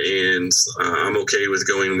under, and I'm okay with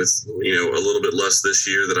going with, a little bit less this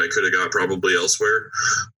year that I could have got probably elsewhere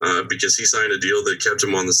because he signed a deal that kept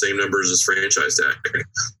him on the same numbers as franchise tag.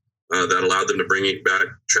 That allowed them to bring back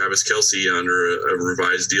Travis Kelce under a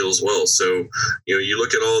revised deal as well. So, you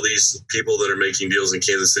look at all these people that are making deals in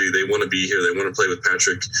Kansas City, they want to be here. They want to play with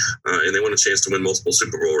Patrick, and they want a chance to win multiple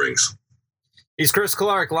Super Bowl rings. He's Chris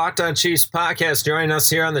Clark, Locked On Chiefs podcast, joining us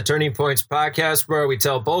here on the Turning Points podcast, where we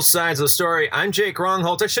tell both sides of the story. I'm Jake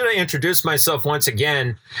Rongholt. I should have introduced myself once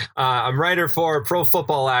again. I'm writer for Pro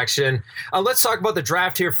Football Action. Let's talk about the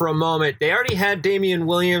draft here for a moment. They already had Damian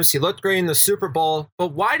Williams. He looked great in the Super Bowl.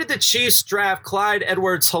 But why did the Chiefs draft Clyde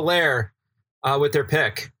Edwards-Helaire with their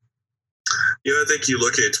pick? I think you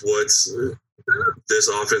look at what's this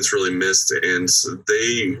offense really missed, and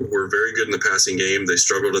they were very good in the passing game. They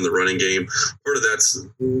struggled in the running game. Part of that's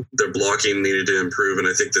their blocking needed to improve, and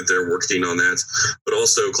I think that they're working on that. But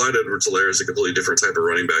also, Clyde Edwards-Helaire is a completely different type of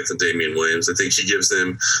running back than Damian Williams. I think he gives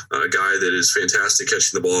them a guy that is fantastic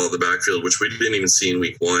catching the ball out of the backfield, which we didn't even see in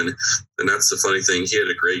week one. And that's the funny thing. He had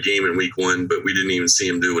a great game in week one, but we didn't even see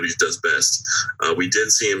him do what he does best. We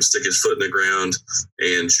did see him stick his foot in the ground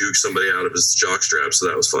and juke somebody out of his jockstrap, so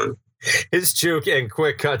that was fun. His juke and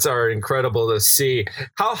quick cuts are incredible to see.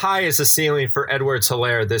 How high is the ceiling for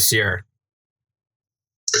Edwards-Helaire this year?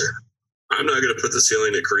 I'm not going to put the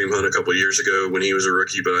ceiling at Kareem Hunt a couple of years ago when he was a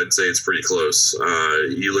rookie, but I'd say it's pretty close.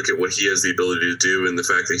 You look at what he has the ability to do and the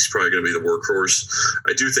fact that he's probably going to be the workhorse.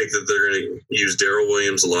 I do think that they're going to use Darrell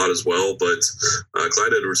Williams a lot as well, but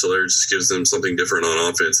Clyde Edwards-Helaire just gives them something different on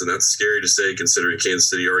offense, and that's scary to say considering Kansas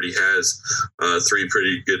City already has three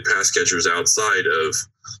pretty good pass catchers outside of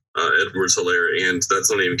Edwards-Helaire, and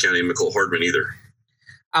that's not even counting Mecole Hardman either.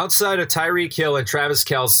 Outside of Tyreek Hill and Travis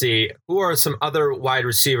Kelce, who are some other wide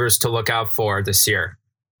receivers to look out for this year?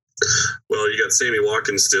 Well, you got Sammy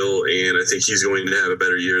Watkins still, and I think he's going to have a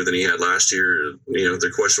better year than he had last year.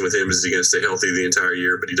 The question with him is he going to stay healthy the entire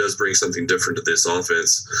year, but he does bring something different to this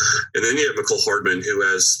offense. And then you have Mecole Hardman, who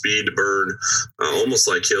has speed to burn, almost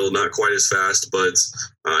like Hill, not quite as fast, but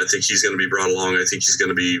I think he's going to be brought along. I think he's going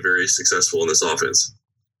to be very successful in this offense.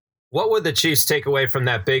 What would the Chiefs take away from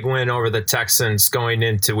that big win over the Texans going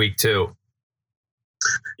into week 2?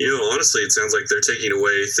 Honestly, it sounds like they're taking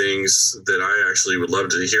away things that I actually would love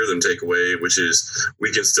to hear them take away, which is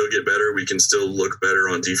we can still get better. We can still look better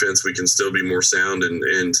on defense. We can still be more sound.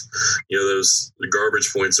 And those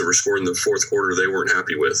garbage points that were scored in the fourth quarter, they weren't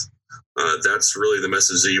happy with. That's really the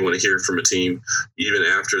message that you want to hear from a team, even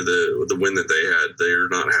after the win that they had. They're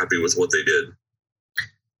not happy with what they did.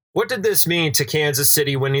 What did this mean to Kansas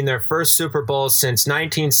City winning their first Super Bowl since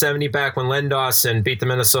 1970, back when Len Dawson beat the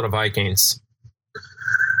Minnesota Vikings?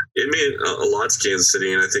 It meant a lot to Kansas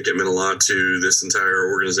City, and I think it meant a lot to this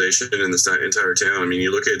entire organization and this entire town. I mean,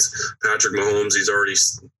 you look at Patrick Mahomes, he's already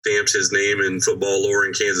stamped his name in football lore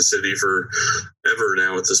in Kansas City forever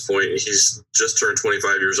now at this point. He's just turned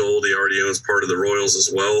 25 years old. He already owns part of the Royals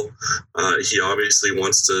as well. He obviously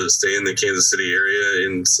wants to stay in the Kansas City area,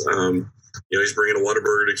 and he's bringing a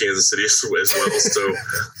Whataburger to Kansas City as well. So,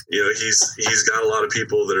 he's got a lot of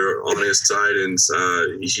people that are on his side, and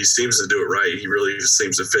he seems to do it right. He really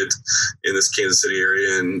seems to fit in this Kansas City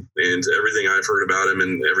area, and everything I've heard about him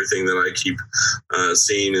and everything that I keep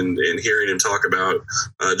seeing and hearing him talk about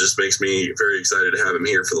just makes me very excited to have him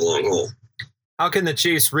here for the long haul. How can the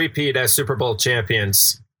Chiefs repeat as Super Bowl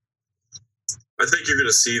champions? I think you're going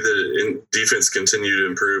to see the defense continue to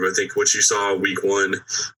improve. I think what you saw week one,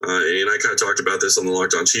 and I kind of talked about this on the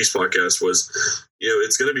Locked On Chiefs podcast, was,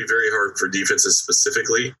 it's going to be very hard for defenses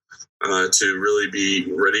specifically to really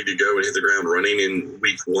be ready to go and hit the ground running in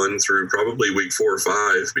week one through probably week 4 or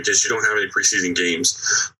 5, because you don't have any preseason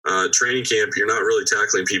games. Training camp, you're not really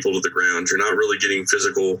tackling people to the ground. You're not really getting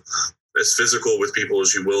physical with people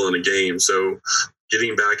as you will in a game. So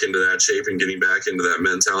getting back into that shape and getting back into that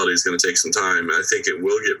mentality is going to take some time. I think it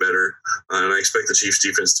will get better, and I expect the Chiefs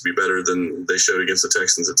defense to be better than they showed against the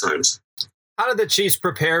Texans at times. How did the Chiefs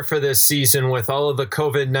prepare for this season with all of the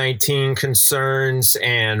COVID-19 concerns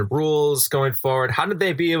and rules going forward? How did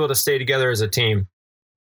they be able to stay together as a team?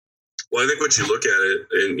 Well, I think once you look at it,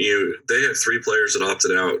 and they had 3 players that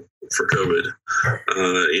opted out for COVID.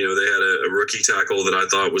 They had a rookie tackle that I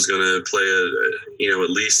thought was going to play at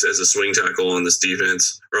least as a swing tackle on this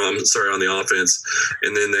defense, on the offense.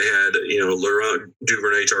 And then they had, Laurent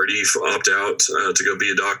Duvernay-Tardif opt out to go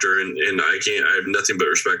be a doctor. And I have nothing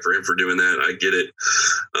but respect for him for doing that. I get it.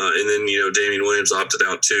 And then, Damian Williams opted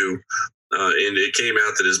out too. And it came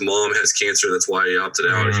out that his mom has cancer. That's why he opted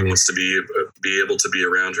out. He wants to be able to be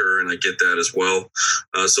around her, and I get that as well.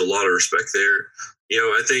 So a lot of respect there.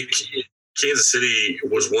 I think Kansas City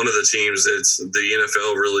was one of the teams that the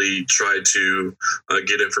NFL really tried to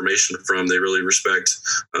get information from. They really respect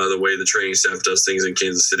the way the training staff does things in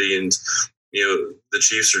Kansas City, and the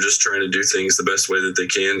Chiefs are just trying to do things the best way that they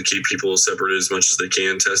can, keep people separate as much as they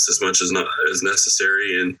can, test as much as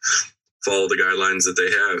necessary, and follow the guidelines that they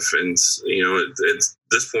have. And, at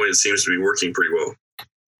this point, it seems to be working pretty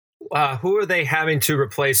well. Who are they having to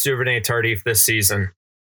replace Duvernay-Tardif this season?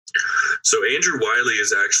 So Andrew Wiley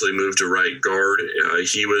has actually moved to right guard.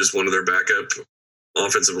 He was one of their backup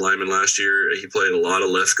offensive linemen last year. He played a lot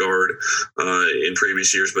of left guard in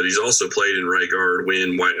previous years, but he's also played in right guard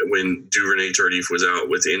when Duvernay-Tardif was out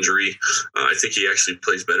with injury. I think he actually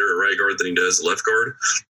plays better at right guard than he does left guard.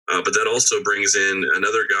 But that also brings in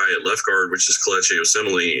another guy at left guard, which is Kelechi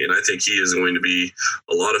Osemele, and I think he is going to be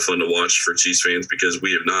a lot of fun to watch for Chiefs fans, because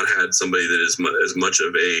we have not had somebody that is as much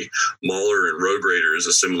of a mauler and road grader as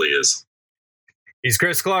Osemele is. He's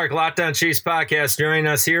Chris Clark, Locked On Chiefs podcast, joining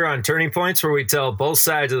us here on Turning Points, where we tell both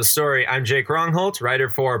sides of the story. I'm Jake Rongholt, writer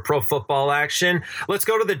for Pro Football Action. Let's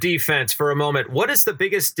go to the defense for a moment. What is the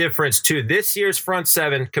biggest difference to this year's front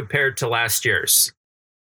seven compared to last year's?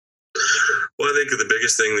 Well, I think the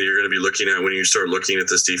biggest thing that you're going to be looking at when you start looking at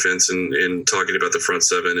this defense and talking about the front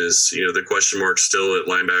seven is, the question marks still at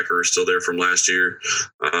linebacker are still there from last year.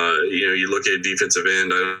 You look at defensive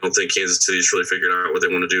end. I don't think Kansas City's really figured out what they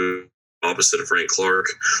want to do opposite of Frank Clark.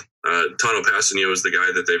 Tano Passanio is the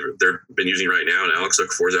guy that they've been using right now, and Alex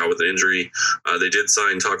Okafor is out with an injury. They did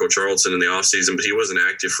sign Taco Charlton in the offseason, but he wasn't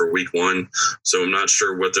active for week 1, so I'm not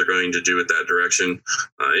sure what they're going to do with that direction.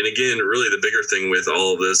 And again, really the bigger thing with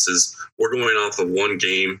all of this is we're going off of one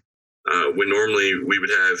game. When normally we would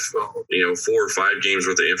have 4 or 5 games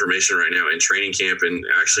worth of information right now in training camp, and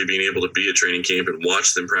actually being able to be at training camp and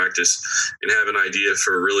watch them practice and have an idea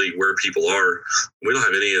for really where people are. We don't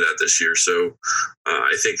have any of that this year. So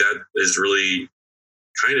I think that is really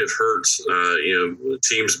kind of hurt,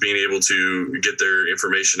 teams being able to get their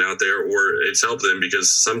information out there, or it's helped them,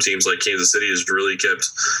 because some teams like Kansas City have really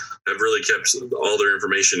kept all their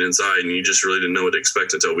information inside, and you just really didn't know what to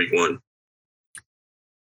expect until week 1.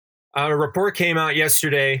 A report came out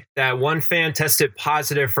yesterday that one fan tested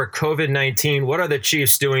positive for COVID-19. What are the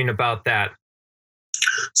Chiefs doing about that?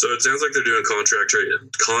 So it sounds like they're doing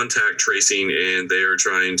contact tracing, and they are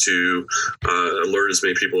trying to alert as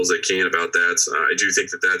many people as they can about that. I do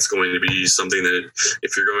think that that's going to be something that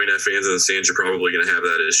if you're going to have fans in the stands, you're probably going to have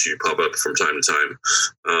that issue pop up from time to time.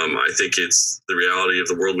 I think it's the reality of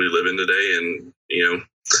the world we live in today, and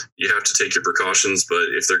you have to take your precautions. But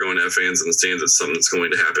if they're going to have fans in the stands, it's something that's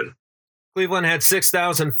going to happen. Cleveland had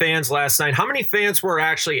 6,000 fans last night. How many fans were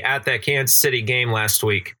actually at that Kansas City game last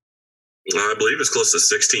week? I believe it's close to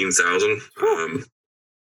 16,000.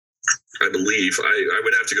 I believe. I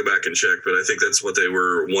would have to go back and check, but I think that's what they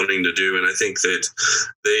were wanting to do. And I think that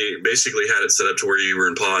they basically had it set up to where you were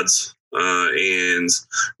in pods. And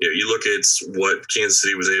you look at what Kansas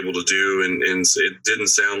City was able to do, and it didn't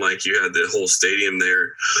sound like you had the whole stadium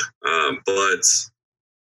there. But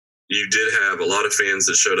you did have a lot of fans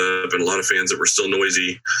that showed up and a lot of fans that were still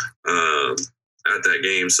noisy at that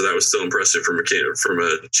game. So that was still impressive from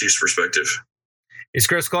a Chiefs perspective. It's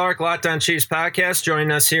Chris Clark, Locked On Chiefs podcast,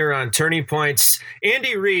 joining us here on Turning Points.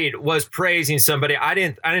 Andy Reid was praising somebody I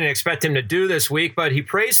didn't expect him to do this week, but he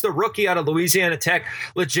praised the rookie out of Louisiana Tech,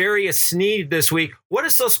 L'Jarius Sneed, this week. What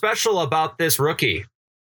is so special about this rookie?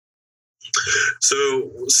 So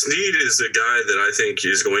Sneed is a guy that I think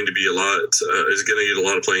is going to be is going to get a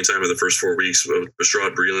lot of playing time in the first 4 weeks with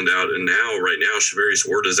Bashaud Breeland out, and right now Shavarius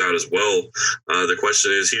Ward is out as well. The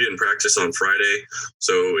question is, he didn't practice on Friday,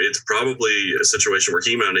 so it's probably a situation where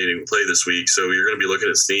he might not even play this week. So you're going to be looking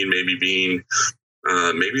at Sneed maybe being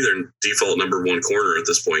maybe their default number one corner at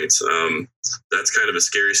this point. That's kind of a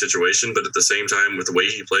scary situation, but at the same time, with the way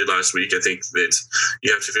he played last week, I think that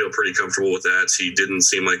you have to feel pretty comfortable with that. He didn't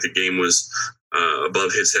seem like the game was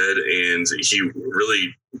above his head, and he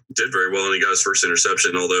really did very well, and he got his first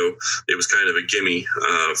interception, although it was kind of a gimme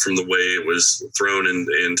from the way it was thrown, and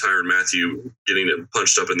Tyrann Mathieu getting it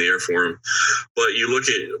punched up in the air for him. But you look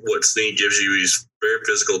at what Sneed gives you, he's very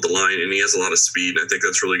physical at the line, and he has a lot of speed, and I think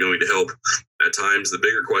that's really going to help at times. The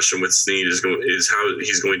bigger question with Sneed is how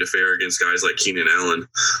he's going to fare against guys like Keenan Allen,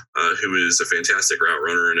 who is a fantastic route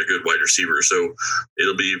runner and a good wide receiver. So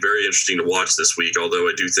it'll be very interesting to watch this week, although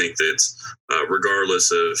I do think that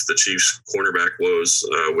regardless of the Chiefs' cornerback woes,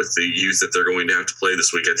 with the youth that they're going to have to play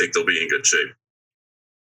this week, I think they'll be in good shape.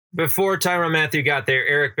 Before Tyrann Mathieu got there,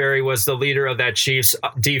 Eric Berry was the leader of that Chiefs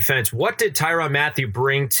defense. What did Tyrann Mathieu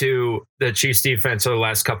bring to the Chiefs defense over the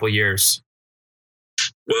last couple of years?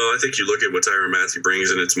 Well, I think you look at what Tyrann Mathieu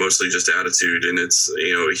brings, and it's mostly just attitude. And it's,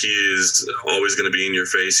 he is always going to be in your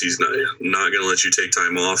face. He's not going to let you take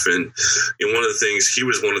time off. And one of the things, he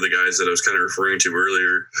was one of the guys that I was kind of referring to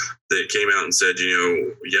earlier that came out and said,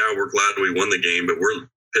 yeah, we're glad we won the game, but we're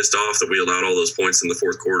pissed off that we allowed all those points in the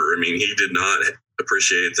fourth quarter. I mean, he did not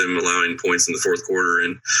appreciate them allowing points in the fourth quarter.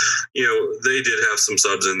 And, they did have some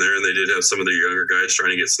subs in there, and they did have some of their younger guys trying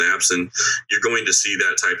to get snaps. And you're going to see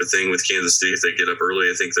that type of thing with Kansas City if they get up early.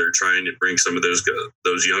 I think they're trying to bring some of those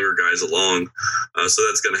younger guys along. So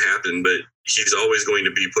that's going to happen. But he's always going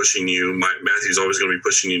to be pushing you. Matthew's always going to be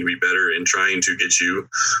pushing you to be better and trying to get you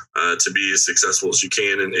to be as successful as you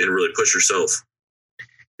can and really push yourself.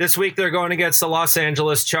 This week they're going against the Los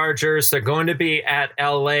Angeles Chargers. They're going to be at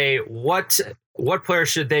LA. What player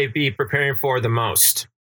should they be preparing for the most?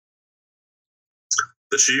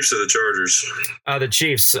 The Chiefs or the Chargers? The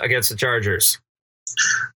Chiefs against the Chargers.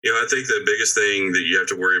 I think the biggest thing that you have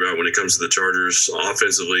to worry about when it comes to the Chargers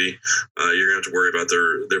offensively, you're going to have to worry about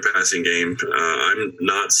their passing game. I'm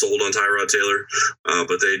not sold on Tyrod Taylor,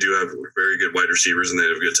 but they do have very good wide receivers and they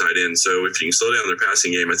have good tight ends. So if you can slow down their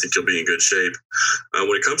passing game, I think you'll be in good shape.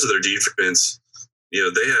 When it comes to their defense,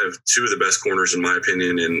 they have two of the best corners, in my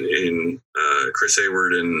opinion, in Casey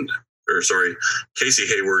Hayward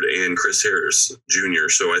and Chris Harris Jr.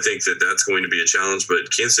 So I think that that's going to be a challenge,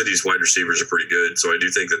 but Kansas City's wide receivers are pretty good. So I do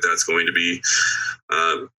think that that's going to be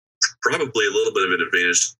probably a little bit of an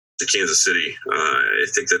advantage to Kansas City. I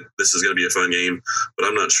think that this is going to be a fun game, but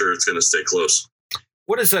I'm not sure it's going to stay close.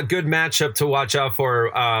 What is a good matchup to watch out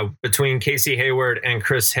for between Casey Hayward and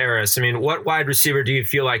Chris Harris? I mean, what wide receiver do you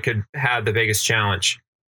feel like could have the biggest challenge?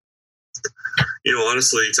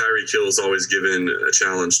 Honestly, Tyreek Hill has always given a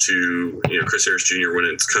challenge to, Chris Harris Jr. when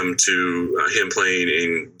it's come to him playing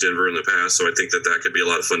in Denver in the past. So I think that could be a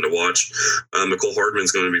lot of fun to watch. McCole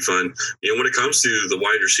Hardman's going to be fun. When it comes to the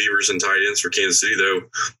wide receivers and tight ends for Kansas City, though,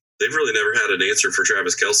 they've really never had an answer for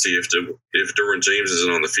Travis Kelce if Derwin James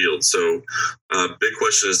isn't on the field. So big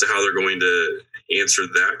question as to how they're going to answer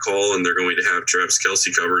that call, and they're going to have Travis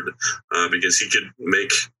Kelce covered because he could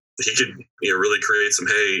really create some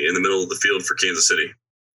hay in the middle of the field for Kansas City.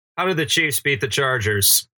 How did the Chiefs beat the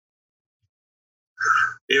Chargers?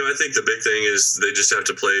 I think the big thing is they just have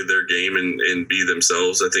to play their game and be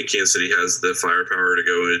themselves. I think Kansas City has the firepower to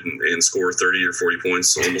go in and score 30 or 40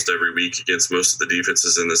 points almost every week against most of the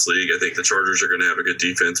defenses in this league. I think the Chargers are going to have a good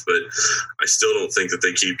defense, but I still don't think that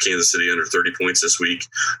they keep Kansas City under 30 points this week.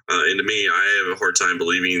 And to me, I have a hard time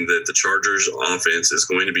believing that the Chargers offense is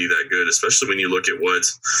going to be that good, especially when you look at what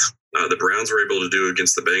the Browns were able to do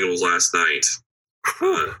against the Bengals last night.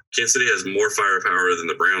 Kansas City has more firepower than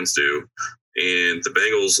the Browns do. And the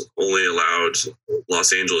Bengals only allowed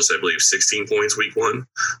Los Angeles, I believe, 16 points week one.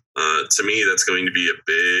 To me, that's going to be a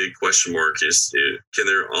big question mark. Can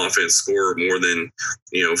their offense score more than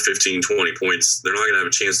 15, 20 points? They're not going to have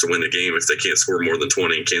a chance to win the game if they can't score more than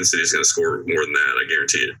 20. And Kansas City is going to score more than that. I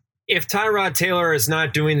guarantee it. If Tyrod Taylor is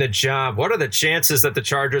not doing the job, what are the chances that the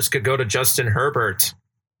Chargers could go to Justin Herbert?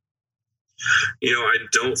 I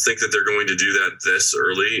don't think that they're going to do that this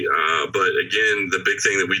early. But again, the big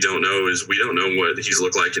thing that we don't know is we don't know what he's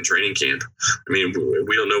looked like in training camp. I mean,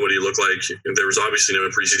 we don't know what he looked like. There was obviously no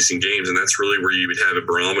preseason games, and that's really where you would have a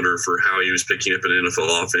barometer for how he was picking up an NFL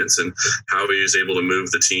offense and how he was able to move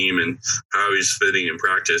the team and how he's fitting in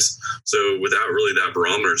practice. So without really that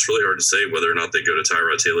barometer, it's really hard to say whether or not they go to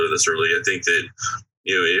Tyrod Taylor this early. I think that,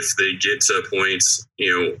 if they get to points,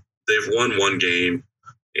 they've won one game,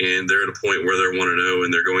 and they're at a point where they're 1-0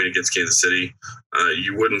 and they're going against Kansas City,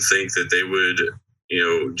 you wouldn't think that they would,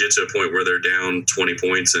 get to a point where they're down 20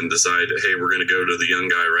 points and decide, hey, we're going to go to the young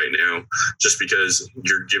guy right now, just because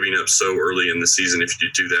you're giving up so early in the season. If you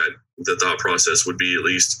do that, the thought process would be at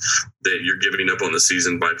least that you're giving up on the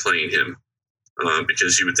season by playing him.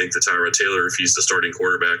 Because you would think that Tyrod Taylor, if he's the starting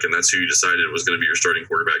quarterback and that's who you decided was going to be your starting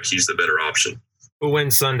quarterback, he's the better option. Who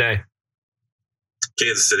wins Sunday?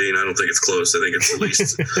 Kansas City, and I don't think it's close. I think it's at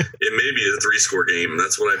least it may be a 3-score game.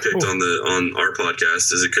 That's what I picked on our podcast.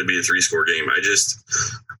 Is it could be a 3-score game. I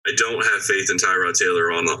don't have faith in Tyrod Taylor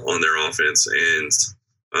on their offense, and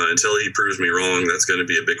until he proves me wrong, that's going to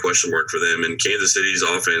be a big question mark for them. And Kansas City's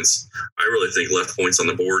offense, I really think left points on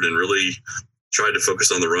the board and really tried to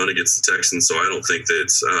focus on the run against the Texans. So I don't think that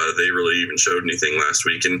they really even showed anything last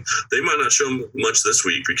week, and they might not show much this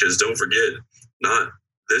week because don't forget, not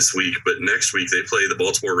this week, but next week they play the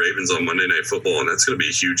Baltimore Ravens on Monday Night Football, and that's going to be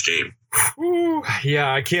a huge game. Ooh,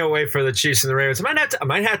 yeah, I can't wait for the Chiefs and the Ravens. I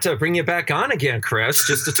might have to bring you back on again, Chris,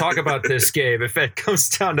 just to talk about this game if it comes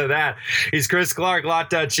down to that. He's Chris Clark,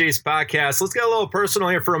 Locked On Chiefs podcast. Let's get a little personal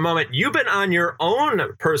here for a moment. You've been on your own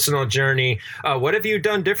personal journey. What have you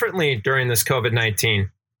done differently during this COVID-19?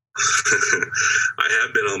 I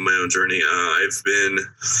have been on my own journey. I've been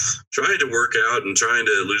trying to work out and trying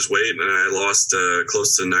to lose weight, and I lost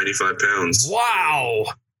close to 95 pounds. Wow!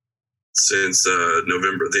 Since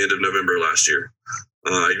the end of November last year.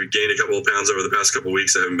 I gained a couple of pounds over the past couple of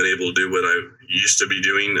weeks. I haven't been able to do what I used to be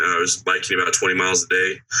doing. I was biking about 20 miles a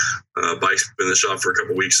day. Bike's been in the shop for a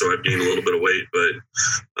couple of weeks, so I've gained a little bit of weight, but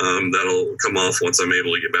that'll come off once I'm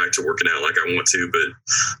able to get back to working out like I want to. But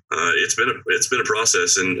it's been a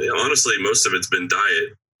process, and honestly, most of it's been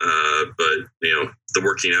diet. But the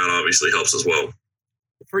working out obviously helps as well.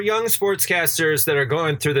 For young sportscasters that are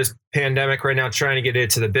going through this pandemic right now, trying to get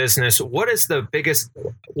into the business, what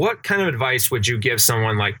kind of advice would you give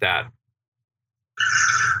someone like that?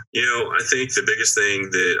 I think the biggest thing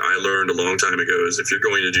that I learned a long time ago is if you're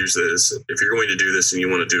going to do this and you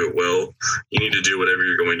want to do it well, you need to do whatever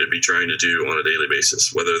you're going to be trying to do on a daily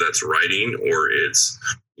basis, whether that's writing or it's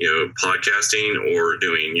podcasting or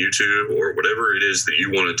doing YouTube or whatever it is that you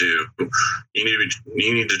want to do.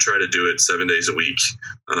 You need to try to do it 7 days a week,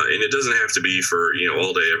 and it doesn't have to be for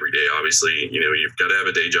all day every day. Obviously, you've got to have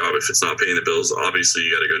a day job. If it's not paying the bills, obviously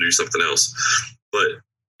you got to go do something else. But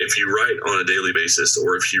if you write on a daily basis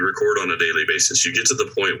or if you record on a daily basis, you get to the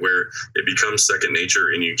point where it becomes second nature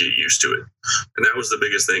and you get used to it. And that was the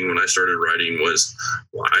biggest thing when I started writing was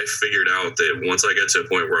I figured out that once I got to a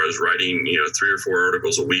point where I was writing, 3 or 4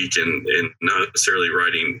 articles a week and not necessarily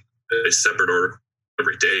writing a separate article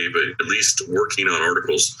every day, but at least working on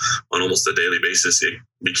articles on almost a daily basis, it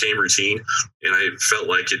became routine. And I felt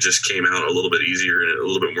like it just came out a little bit easier and a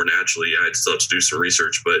little bit more naturally. I still have to do some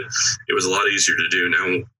research, but it was a lot easier to do.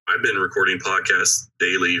 Now I've been recording podcasts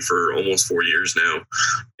daily for almost 4 years now.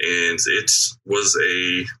 And it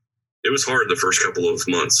was hard the first couple of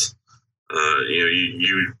months.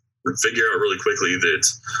 You figure out really quickly that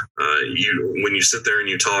when you sit there and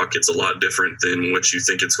you talk, it's a lot different than what you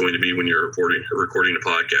think it's going to be when you're recording a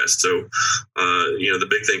podcast. So, the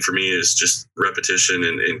big thing for me is just repetition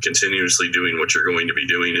and continuously doing what you're going to be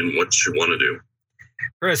doing and what you want to do.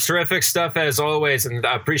 Chris, terrific stuff as always, and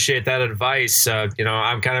I appreciate that advice. I'm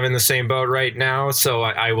kind of in the same boat right now, so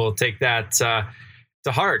I will take that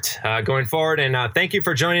to heart going forward. And thank you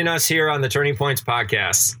for joining us here on the Turning Points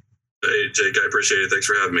podcast. Hey, Jake, I appreciate it. Thanks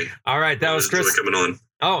for having me. All right. That was Chris coming on.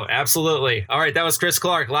 Oh, absolutely. All right. That was Chris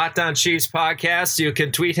Clark, Locked On Chiefs podcast. You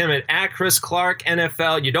can tweet him at Chris Clark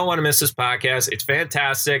NFL. You don't want to miss this podcast. It's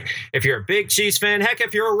fantastic. If you're a big Chiefs fan, heck,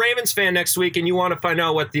 if you're a Ravens fan next week and you want to find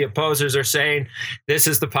out what the opposers are saying, this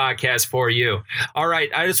is the podcast for you. All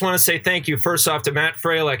right. I just want to say thank you first off to Matt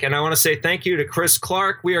Freilich, and I want to say thank you to Chris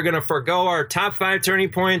Clark. We are going to forego our top 5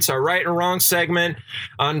 turning points, our right and wrong segment,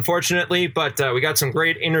 unfortunately, but we got some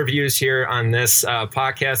great interviews here on this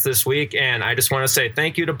podcast this week, and I just want to say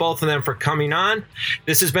thank you to both of them for coming on.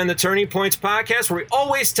 This has been the Turning Points podcast, where we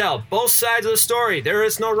always tell both sides of the story. There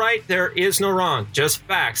is no right, there is no wrong, just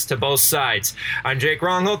facts to both sides. I'm Jake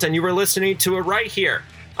Rongholt, and you were listening to it right here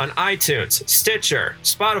on iTunes, Stitcher,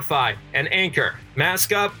 Spotify, and Anchor.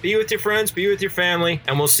 Mask up, be with your friends, be with your family,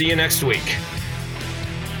 and we'll see you next week.